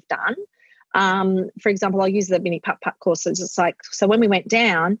what they've done. For example, I'll use the mini putt-putt courses. It's like, so when we went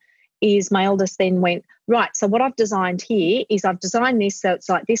down, is my eldest then went, right, so what I've designed here is I've designed this, so it's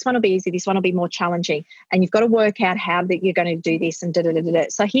like this one will be easy, this one will be more challenging, and you've got to work out how that you're going to do this and da-da-da-da-da.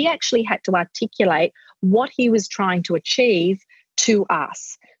 So he actually had to articulate what he was trying to achieve to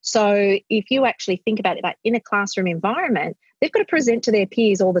us. So if you actually think about it, like in a classroom environment, they've got to present to their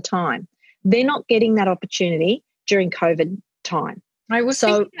peers all the time. They're not getting that opportunity during COVID time. I was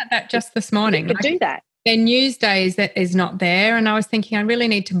thinking about that just this morning. You could do that. Their news days that is not there, and I was thinking I really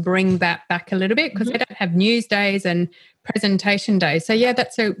need to bring that back a little bit, because they don't have news days and presentation days. So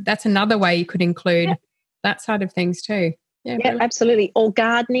that's another way you could include that side of things too. Yeah, absolutely. Or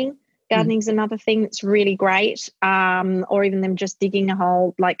gardening. Gardening's another thing that's really great. Or even them just digging a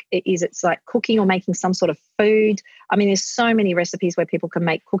hole, like it's like cooking or making some sort of food. I mean, there's so many recipes where people can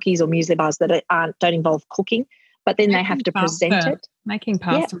make cookies or muesli bars that don't involve cooking, but then they have to present it. Making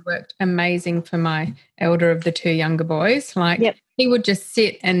pasta worked amazing for my elder of the two younger boys. Like he would just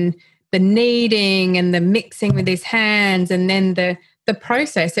sit, and the kneading and the mixing with his hands, and then the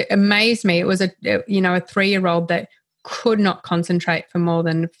process, it amazed me. It was a 3-year-old that could not concentrate for more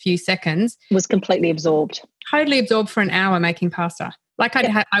than a few seconds. Was completely absorbed. Totally absorbed for an hour making pasta. Like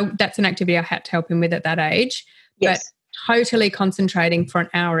that's an activity I had to help him with at that age. Yes. But totally concentrating for an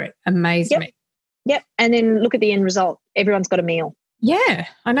hour, it amazed me. Yep. And then look at the end result. Everyone's got a meal. Yeah.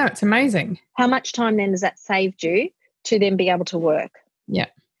 I know. It's amazing. How much time then has that saved you to then be able to work? Yeah.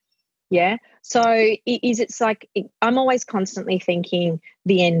 Yeah. So it's like I'm always constantly thinking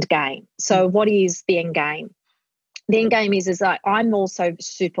the end game. So what is the end game? The end game is like I'm also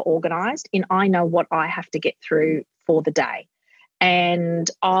super organised and I know what I have to get through for the day. And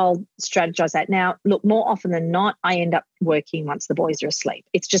I'll strategize that. Now, look, more often than not, I end up working once the boys are asleep.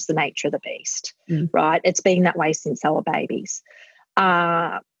 It's just the nature of the beast, right? It's been that way since they were babies.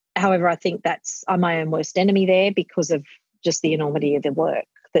 However, I think I'm my own worst enemy there because of just the enormity of the work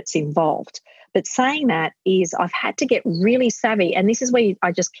that's involved. But saying that is I've had to get really savvy, and this is where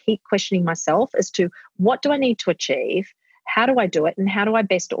I just keep questioning myself as to what do I need to achieve, how do I do it, and how do I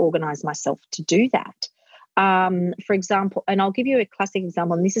best organise myself to do that. For example, and I'll give you a classic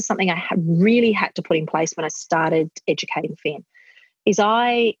example, and this is something I really had to put in place when I started educating Finn, is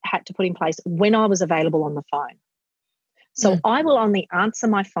I had to put in place when I was available on the phone. So I will only answer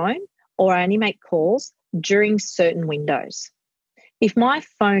my phone or I only make calls during certain windows. If my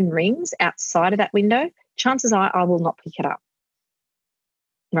phone rings outside of that window, chances are I will not pick it up,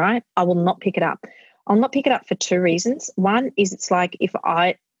 right? I will not pick it up. I'll not pick it up for two reasons. One is it's like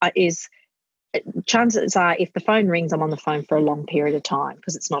chances are if the phone rings, I'm on the phone for a long period of time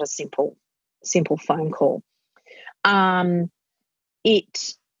because it's not a simple phone call.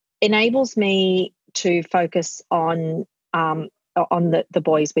 It enables me to focus on the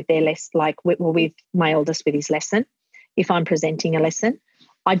boys with their with my eldest with his lesson. If I'm presenting a lesson,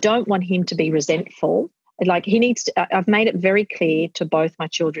 I don't want him to be resentful. Like he needs to, I've made it very clear to both my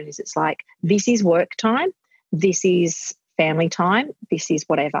children it's like, this is work time, this is family time, this is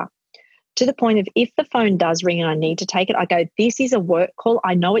whatever. To the point of if the phone does ring and I need to take it, I go, this is a work call.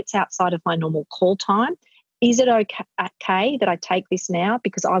 I know it's outside of my normal call time. Is it okay that I take this now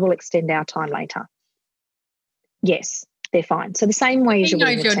because I will extend our time later? Yes. They're fine. So the same way as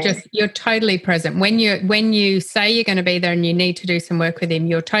you're totally present. When you say you're going to be there and you need to do some work with him,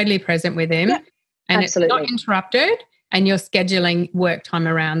 you're totally present with him. Yep, and absolutely. It's not interrupted and you're scheduling work time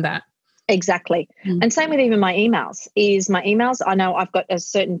around that. Exactly. And same with even my emails. I know I've got a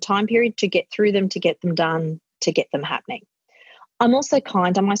certain time period to get through them, to get them done, to get them happening. I'm also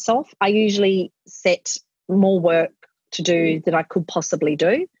kind on myself. I usually set more work to do than I could possibly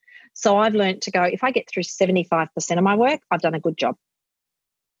do. So I've learned to go, if I get through 75% of my work, I've done a good job.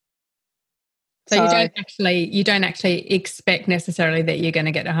 So you don't actually expect necessarily that you're going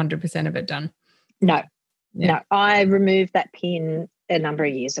to get 100% of it done. No. I removed that pin a number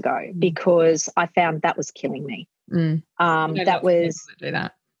of years ago because I found that was killing me. That was do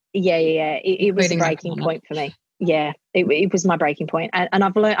that. Yeah. It was a breaking point for me. Yeah, it was my breaking point, and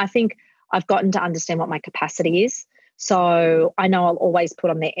I've learned. I think I've gotten to understand what my capacity is. So I know I'll always put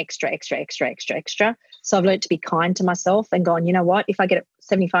on there extra. So I've learned to be kind to myself and gone, you know what, if I get it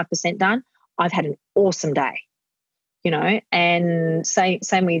 75% done, I've had an awesome day, and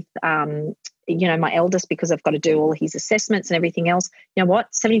same with, my eldest, because I've got to do all his assessments and everything else. You know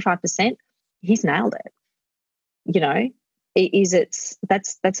what, 75%, he's nailed it.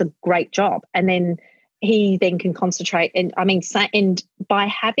 That's a great job. And then he then can concentrate. And and by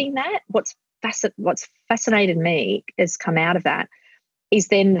having that, what's fascinated me has come out of that is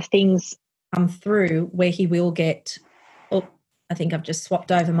then the things come through where he will get, I think I've just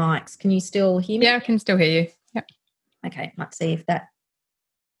swapped over mics. Can you still hear me? Yeah, I can still hear you. Yep. Okay, let's see if that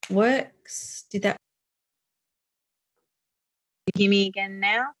works. Did that? Hear me again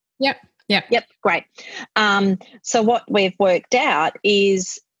now? Yep, great. So what we've worked out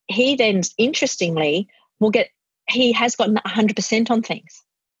is he then, interestingly, he has gotten 100% on things.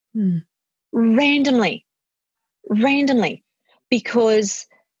 Randomly, because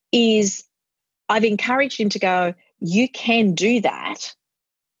I've encouraged him to go, you can do that,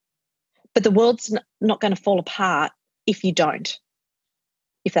 but the world's not going to fall apart if you don't,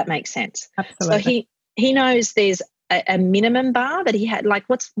 if that makes sense. Absolutely. So he knows there's a minimum bar that he had. Like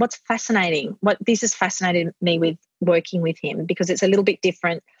what's fascinating, this has fascinated me with working with him, because it's a little bit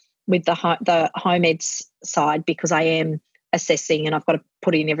different with the home ed side because I am assessing and I've got to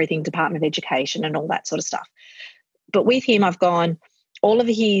put in everything, Department of Education and all that sort of stuff. But with him, I've gone, all of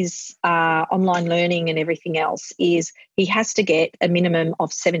his online learning and everything else is he has to get a minimum of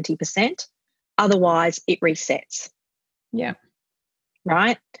 70%. Otherwise, it resets. Yeah.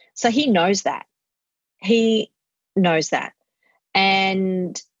 Right? So he knows that. He knows that.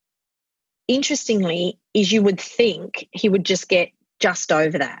 And interestingly, is you would think he would just get just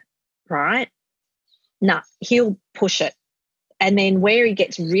over that, right? No, he'll push it. And then where he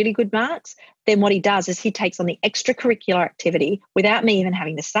gets really good marks, then what he does is he takes on the extracurricular activity without me even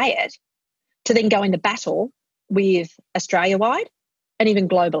having to say it to then go into battle with Australia-wide and even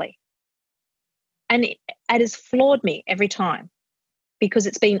globally. And it has floored me every time because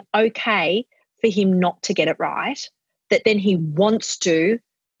it's been okay for him not to get it right, that then he wants to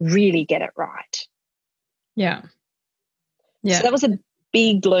really get it right. Yeah. Yeah. So that was a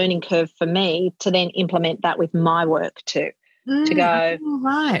big learning curve for me to then implement that with my work too. To go,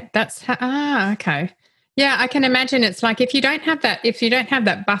 right. That's okay. Yeah, I can imagine it's like if you don't have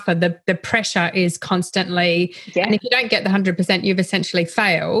that buffer, the pressure is constantly, and if you don't get the 100%, you've essentially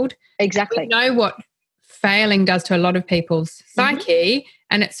failed. Exactly. We know what failing does to a lot of people's psyche,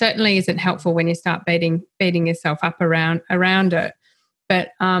 and it certainly isn't helpful when you start beating yourself up around it.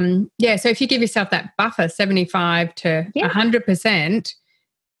 But so if you give yourself that buffer, 75 to 100%,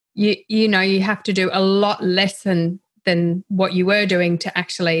 you know you have to do a lot less than what you were doing to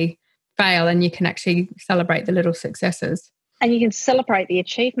actually fail, and you can actually celebrate the little successes. And you can celebrate the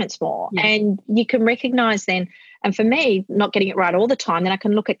achievements more. Yeah. And you can recognise then, and for me, not getting it right all the time, then I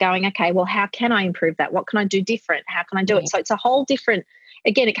can look at going, okay, well, how can I improve that? What can I do different? How can I do it? So it's a whole different,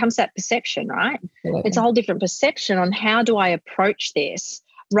 again, it comes to that perception, right? Absolutely. It's a whole different perception on how do I approach this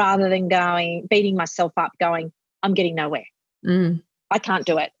rather than beating myself up going, I'm getting nowhere. I can't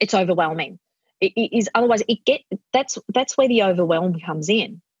do it. It's overwhelming. It is otherwise that's where the overwhelm comes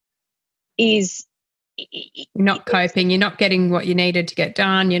in. Is you're not coping, you're not getting what you needed to get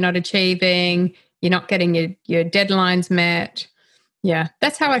done, you're not achieving, you're not getting your deadlines met. Yeah,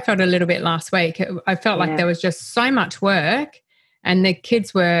 that's how I felt a little bit last week. I felt like there was just so much work and the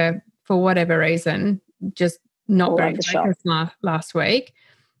kids were, for whatever reason, just not very focused last week.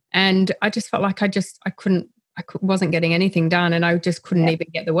 And I just felt like I wasn't getting anything done, and I just couldn't even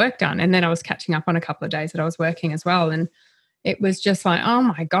get the work done. And then I was catching up on a couple of days that I was working as well. And it was just like, oh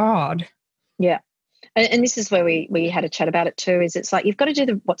my God. Yeah. And this is where we had a chat about it too, is it's like, you've got to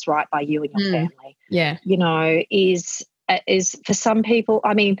do what's right by you and your family. Yeah. You know, is for some people,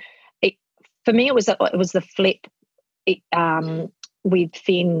 I mean, for me, it was the flip with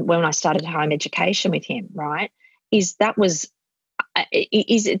Finn when I started home education with him, right? It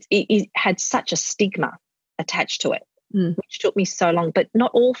had such a stigma attached to it, which took me so long. But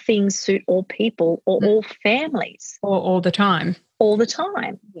not all things suit all people or all families. Or all the time. All the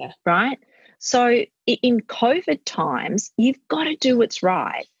time, right? So in COVID times, you've got to do what's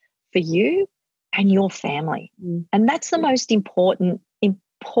right for you and your family. And that's the most important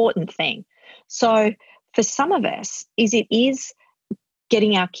thing. So for some of us, it is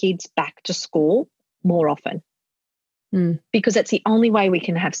getting our kids back to school more often. Because that's the only way we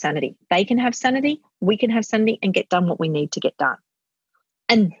can have sanity. They can have sanity, we can have sanity and get done what we need to get done.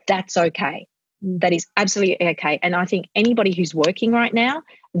 And that's okay. That is absolutely okay. And I think anybody who's working right now,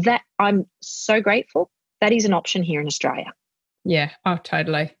 that I'm so grateful, that is an option here in Australia. Yeah, oh,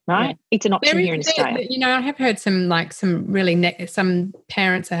 totally. Right? Yeah. It's an option here in Australia. You know, I have heard some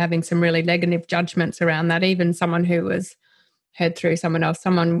parents are having some really negative judgments around that. Even someone who was heard through someone else,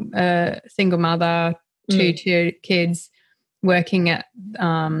 single mother, two kids working at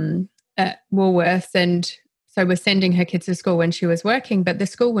Woolworths, and so we're sending her kids to school when she was working, but the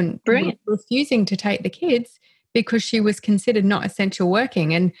school was refusing to take the kids because she was considered not essential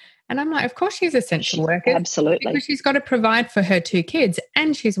working. And I'm like, of course she's essential worker. Absolutely. Because she's got to provide for her two kids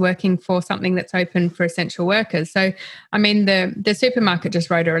and she's working for something that's open for essential workers. So, I mean, the supermarket just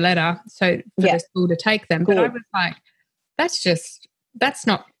wrote her a letter for the school to take them. Good. But I was like, that's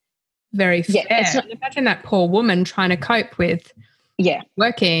not very fair. Imagine that poor woman trying to cope with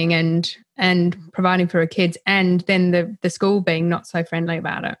working and providing for her kids, and then the school being not so friendly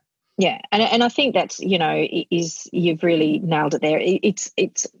about it. Yeah, and I think that's, you've really nailed it there.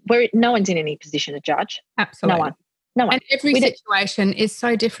 It's where no one's in any position to judge. Absolutely. No one. And every situation is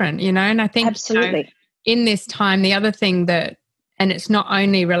so different, and I think absolutely in this time, the other thing that, and it's not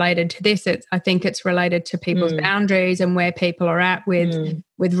only related to this, I think it's related to people's boundaries and where people are at with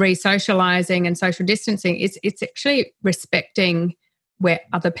re-socializing and social distancing. It's actually respecting where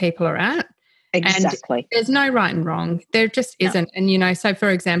other people are at. Exactly. And there's no right and wrong. There just isn't. And, so for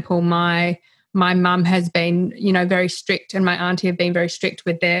example, my mum has been, very strict, and my auntie have been very strict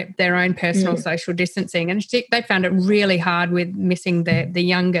with their own personal social distancing. And they found it really hard with missing the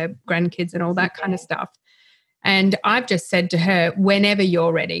younger grandkids and all that kind of stuff. And I've just said to her, whenever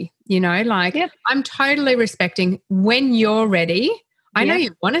you're ready, I'm totally respecting when you're ready. I know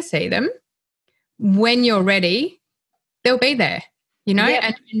you want to see them. When you're ready, they'll be there,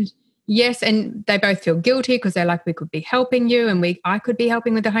 and yes, and they both feel guilty because they're like, we could be helping you, and I could be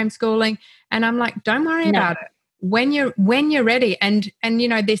helping with the homeschooling. And I'm like, don't worry about it. When you're ready. And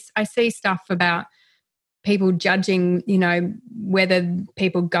this, I see stuff about people judging, whether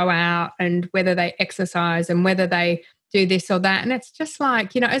people go out and whether they exercise and whether they do this or that. And it's just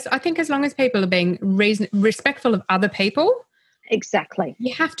like, I think as long as people are being respectful of other people. Exactly.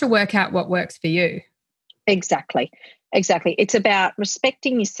 You have to work out what works for you. Exactly. It's about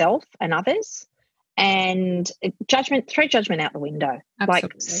respecting yourself and others, and throw judgment out the window. Absolutely.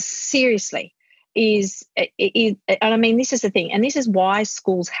 Like, seriously, and I mean, this is the thing, and this is why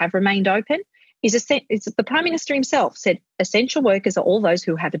schools have remained open, it's the Prime Minister himself said essential workers are all those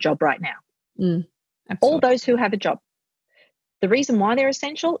who have a job right now. All those who have a job. The reason why they're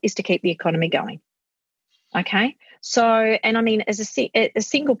essential is to keep the economy going. Okay? So, and I mean, as a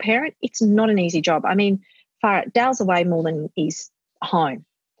single parent, it's not an easy job. I mean, Dale's away more than he's home.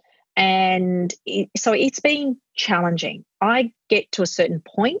 And so it's been challenging. I get to a certain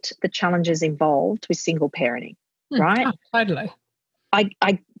point, the challenges involved with single parenting, right? Oh, totally.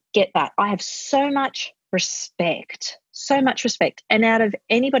 I get that. I have so much respect. And out of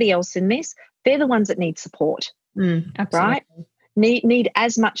anybody else in this, they're the ones that need support, right? Need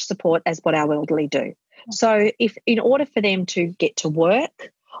as much support as what our elderly do. So if in order for them to get to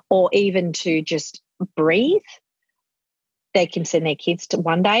work or even to just breathe, they can send their kids to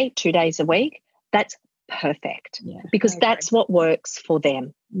 1 day, 2 days a week, that's perfect, because that's what works for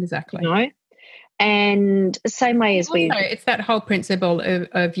them. Exactly. And the same way as it's that whole principle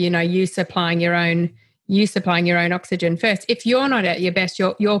of you supplying your own oxygen first. If you're not at your best,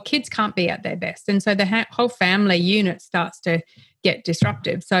 your kids can't be at their best, and so the whole family unit starts to get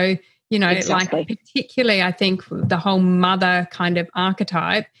disruptive. So like particularly, I think the whole mother kind of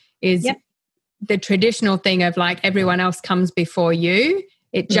archetype is the traditional thing of like everyone else comes before you.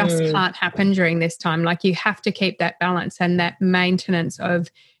 It just can't happen during this time. Like, you have to keep that balance and that maintenance of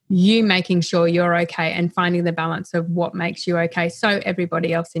you making sure you're okay and finding the balance of what makes you okay, so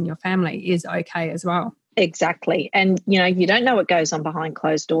everybody else in your family is okay as well. Exactly. And, you don't know what goes on behind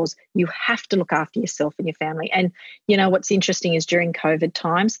closed doors. You have to look after yourself and your family. And, what's interesting is during COVID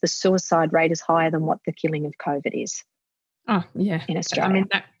times, the suicide rate is higher than what the killing of COVID is. Oh, yeah. In Australia. I mean,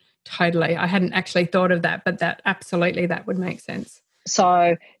 that totally. I hadn't actually thought of that, but that would make sense.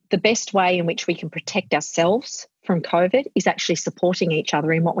 So the best way in which we can protect ourselves from COVID is actually supporting each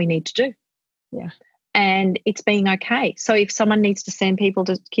other in what we need to do. Yeah. And it's being okay. So if someone needs to send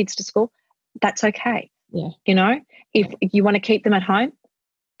kids to school, that's okay. Yeah. If you want to keep them at home,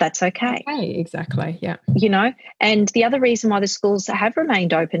 that's okay. Okay, exactly. Yeah. And the other reason why the schools have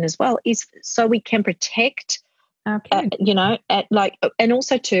remained open as well is so we can protect, and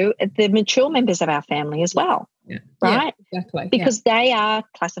also too, the mature members of our family as well. Yeah. Right? Yeah, exactly. Because they are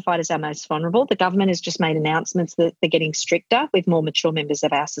classified as our most vulnerable. The government has just made announcements that they're getting stricter with more mature members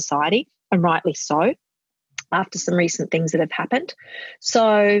of our society, and rightly so, after some recent things that have happened.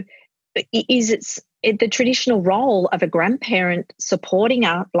 So it's the traditional role of a grandparent supporting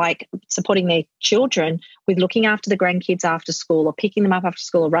their children with looking after the grandkids after school, or picking them up after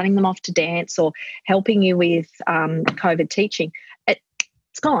school, or running them off to dance, or helping you with COVID teaching.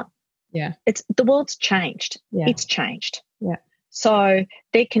 It's gone. Yeah. The world's changed. Yeah. It's changed. Yeah. So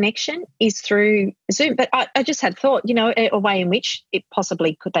their connection is through Zoom. But I just had thought, a way in which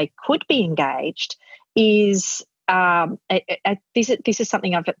they could be engaged is this is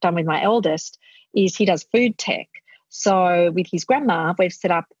something I've done with my eldest, is he does food tech. So with his grandma, we've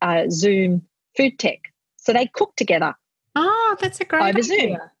set up Zoom food tech. So they cook together. Oh, that's a great idea.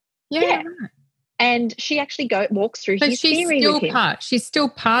 Zoom. Yeah. Right. And she actually walks through his theory with him. She's still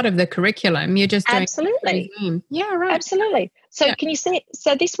part of the curriculum. You're just doing absolutely. Zoom. Yeah, right. Absolutely. So can you see?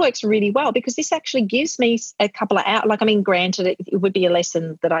 So this works really well, because this actually gives me a couple of hours. Like, I mean, granted, it would be a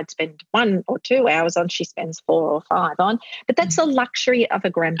lesson that I'd spend 1 or 2 hours on. She spends 4 or 5 on. But that's the luxury of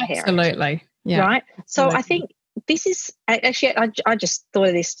a grandparent. Absolutely. Yeah. Right. Absolutely. So I think this is actually, I just thought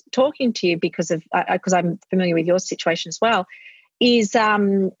of this talking to you because I'm familiar with your situation as well, is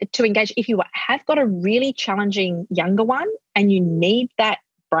to engage. If you have got a really challenging younger one and you need that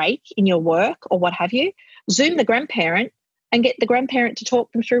break in your work or what have you, Zoom the grandparent and get the grandparent to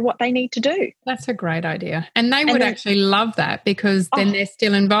talk them through what they need to do. That's a great idea. And they would actually love that, because then they're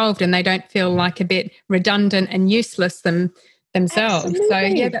still involved and they don't feel like a bit redundant and useless themselves. Absolutely. So,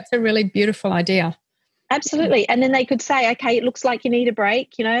 yeah, that's a really beautiful idea. Absolutely. And then they could say, okay, it looks like you need a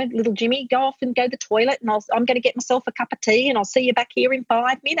break, little Jimmy, go off and go to the toilet, and I'm going to get myself a cup of tea and I'll see you back here in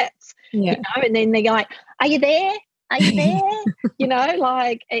 5 minutes. Yeah. And then they're like, are you there? Are you there?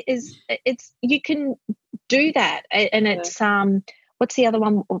 Like it's you can do that. And it's what's the other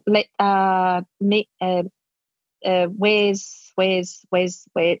one? Where's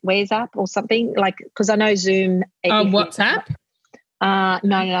up or something, like, because I know Zoom. WhatsApp?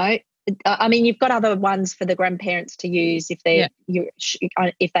 No. I mean, you've got other ones for the grandparents to use if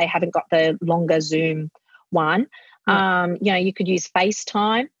if they haven't got the longer Zoom one. You could use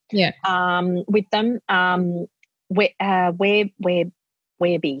FaceTime. With them. Whereby,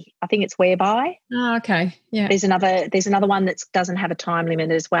 I think it's Whereby. Oh, okay. Yeah. There's another one that doesn't have a time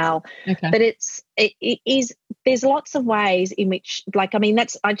limit as well. Okay. But it is. There's lots of ways in which, like, I mean,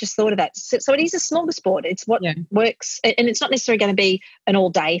 I just thought of that. So it is a smorgasbord. It's what works, and it's not necessarily going to be an all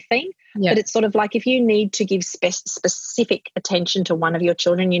day thing. But it's sort of like, if you need to give specific attention to one of your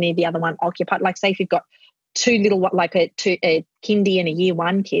children, you need the other one occupied. Like, say if you've got two little, like a kindy and a year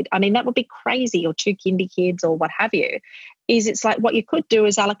one kid, I mean, that would be crazy, or two kindy kids or what have you. It's like, what you could do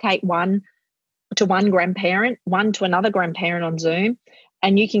is allocate one to one grandparent, one to another grandparent on Zoom,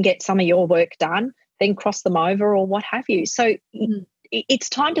 and you can get some of your work done, then cross them over or what have you. So it's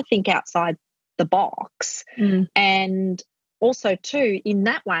time to think outside the box. And also too, in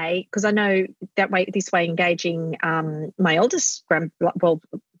that way, because I know this way engaging my eldest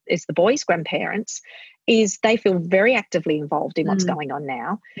is the boys' grandparents, is they feel very actively involved in what's going on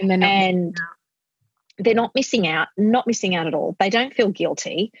now. And they're not missing out at all. They don't feel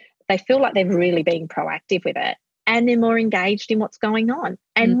guilty. They feel like they're really being proactive with it, and they're more engaged in what's going on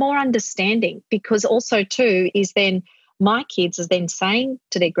and more understanding, because also too is then my kids are then saying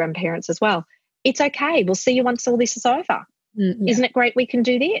to their grandparents as well, it's okay, we'll see you once all this is over. Isn't it great we can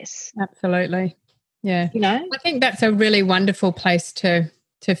do this? Absolutely. Yeah. I think that's a really wonderful place to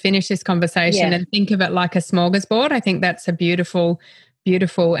finish this conversation and think of it like a smorgasbord. I think that's a beautiful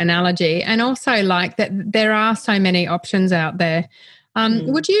analogy. And also, like, that there are so many options out there.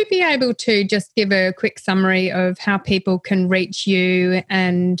 Would you be able to just give a quick summary of how people can reach you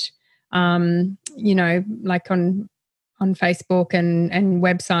and, like on Facebook and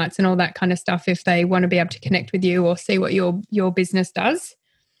websites and all that kind of stuff, if they want to be able to connect with you or see what your business does?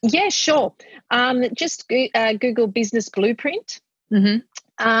 Yeah, sure. Just Google Business Blueprint.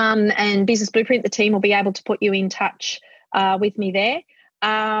 And Business Blueprint, the team will be able to put you in touch with me there.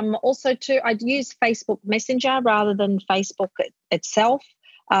 Also too, I'd use Facebook Messenger rather than Facebook itself.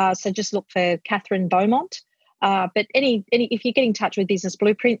 So just look for Katherine Beaumont. But if you get in touch with Business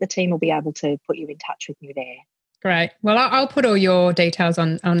Blueprint, the team will be able to put you in touch with me there. Great. Well, I'll put all your details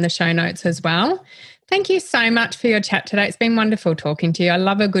on the show notes as well. Thank you so much for your chat today. It's been wonderful talking to you. I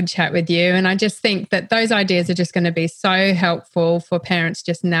love a good chat with you. And I just think that those ideas are just going to be so helpful for parents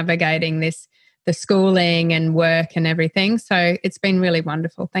just navigating the schooling and work and everything. So it's been really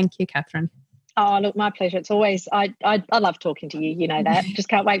wonderful. Thank you, Katherine. Oh, look, my pleasure. It's always, I love talking to you. You know that. Just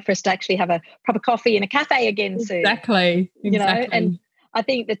can't wait for us to actually have a proper coffee in a cafe again soon. Exactly. And I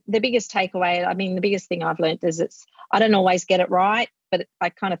think that the biggest takeaway, I mean, the biggest thing I've learned is I don't always get it right, but I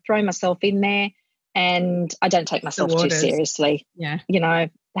kind of throw myself in there and I don't take myself too seriously. Yeah.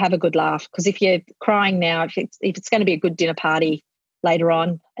 Have a good laugh. Because if you're crying now, if it's going to be a good dinner party later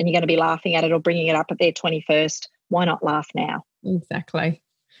on and you're going to be laughing at it or bringing it up at their 21st, why not laugh now? Exactly.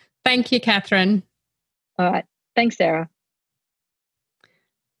 Thank you, Katherine. All right. Thanks, Sara.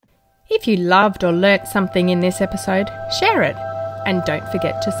 If you loved or learnt something in this episode, share it. And don't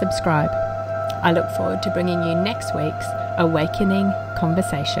forget to subscribe. I look forward to bringing you next week's Awakening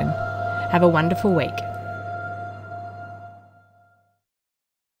Conversation. Have a wonderful week.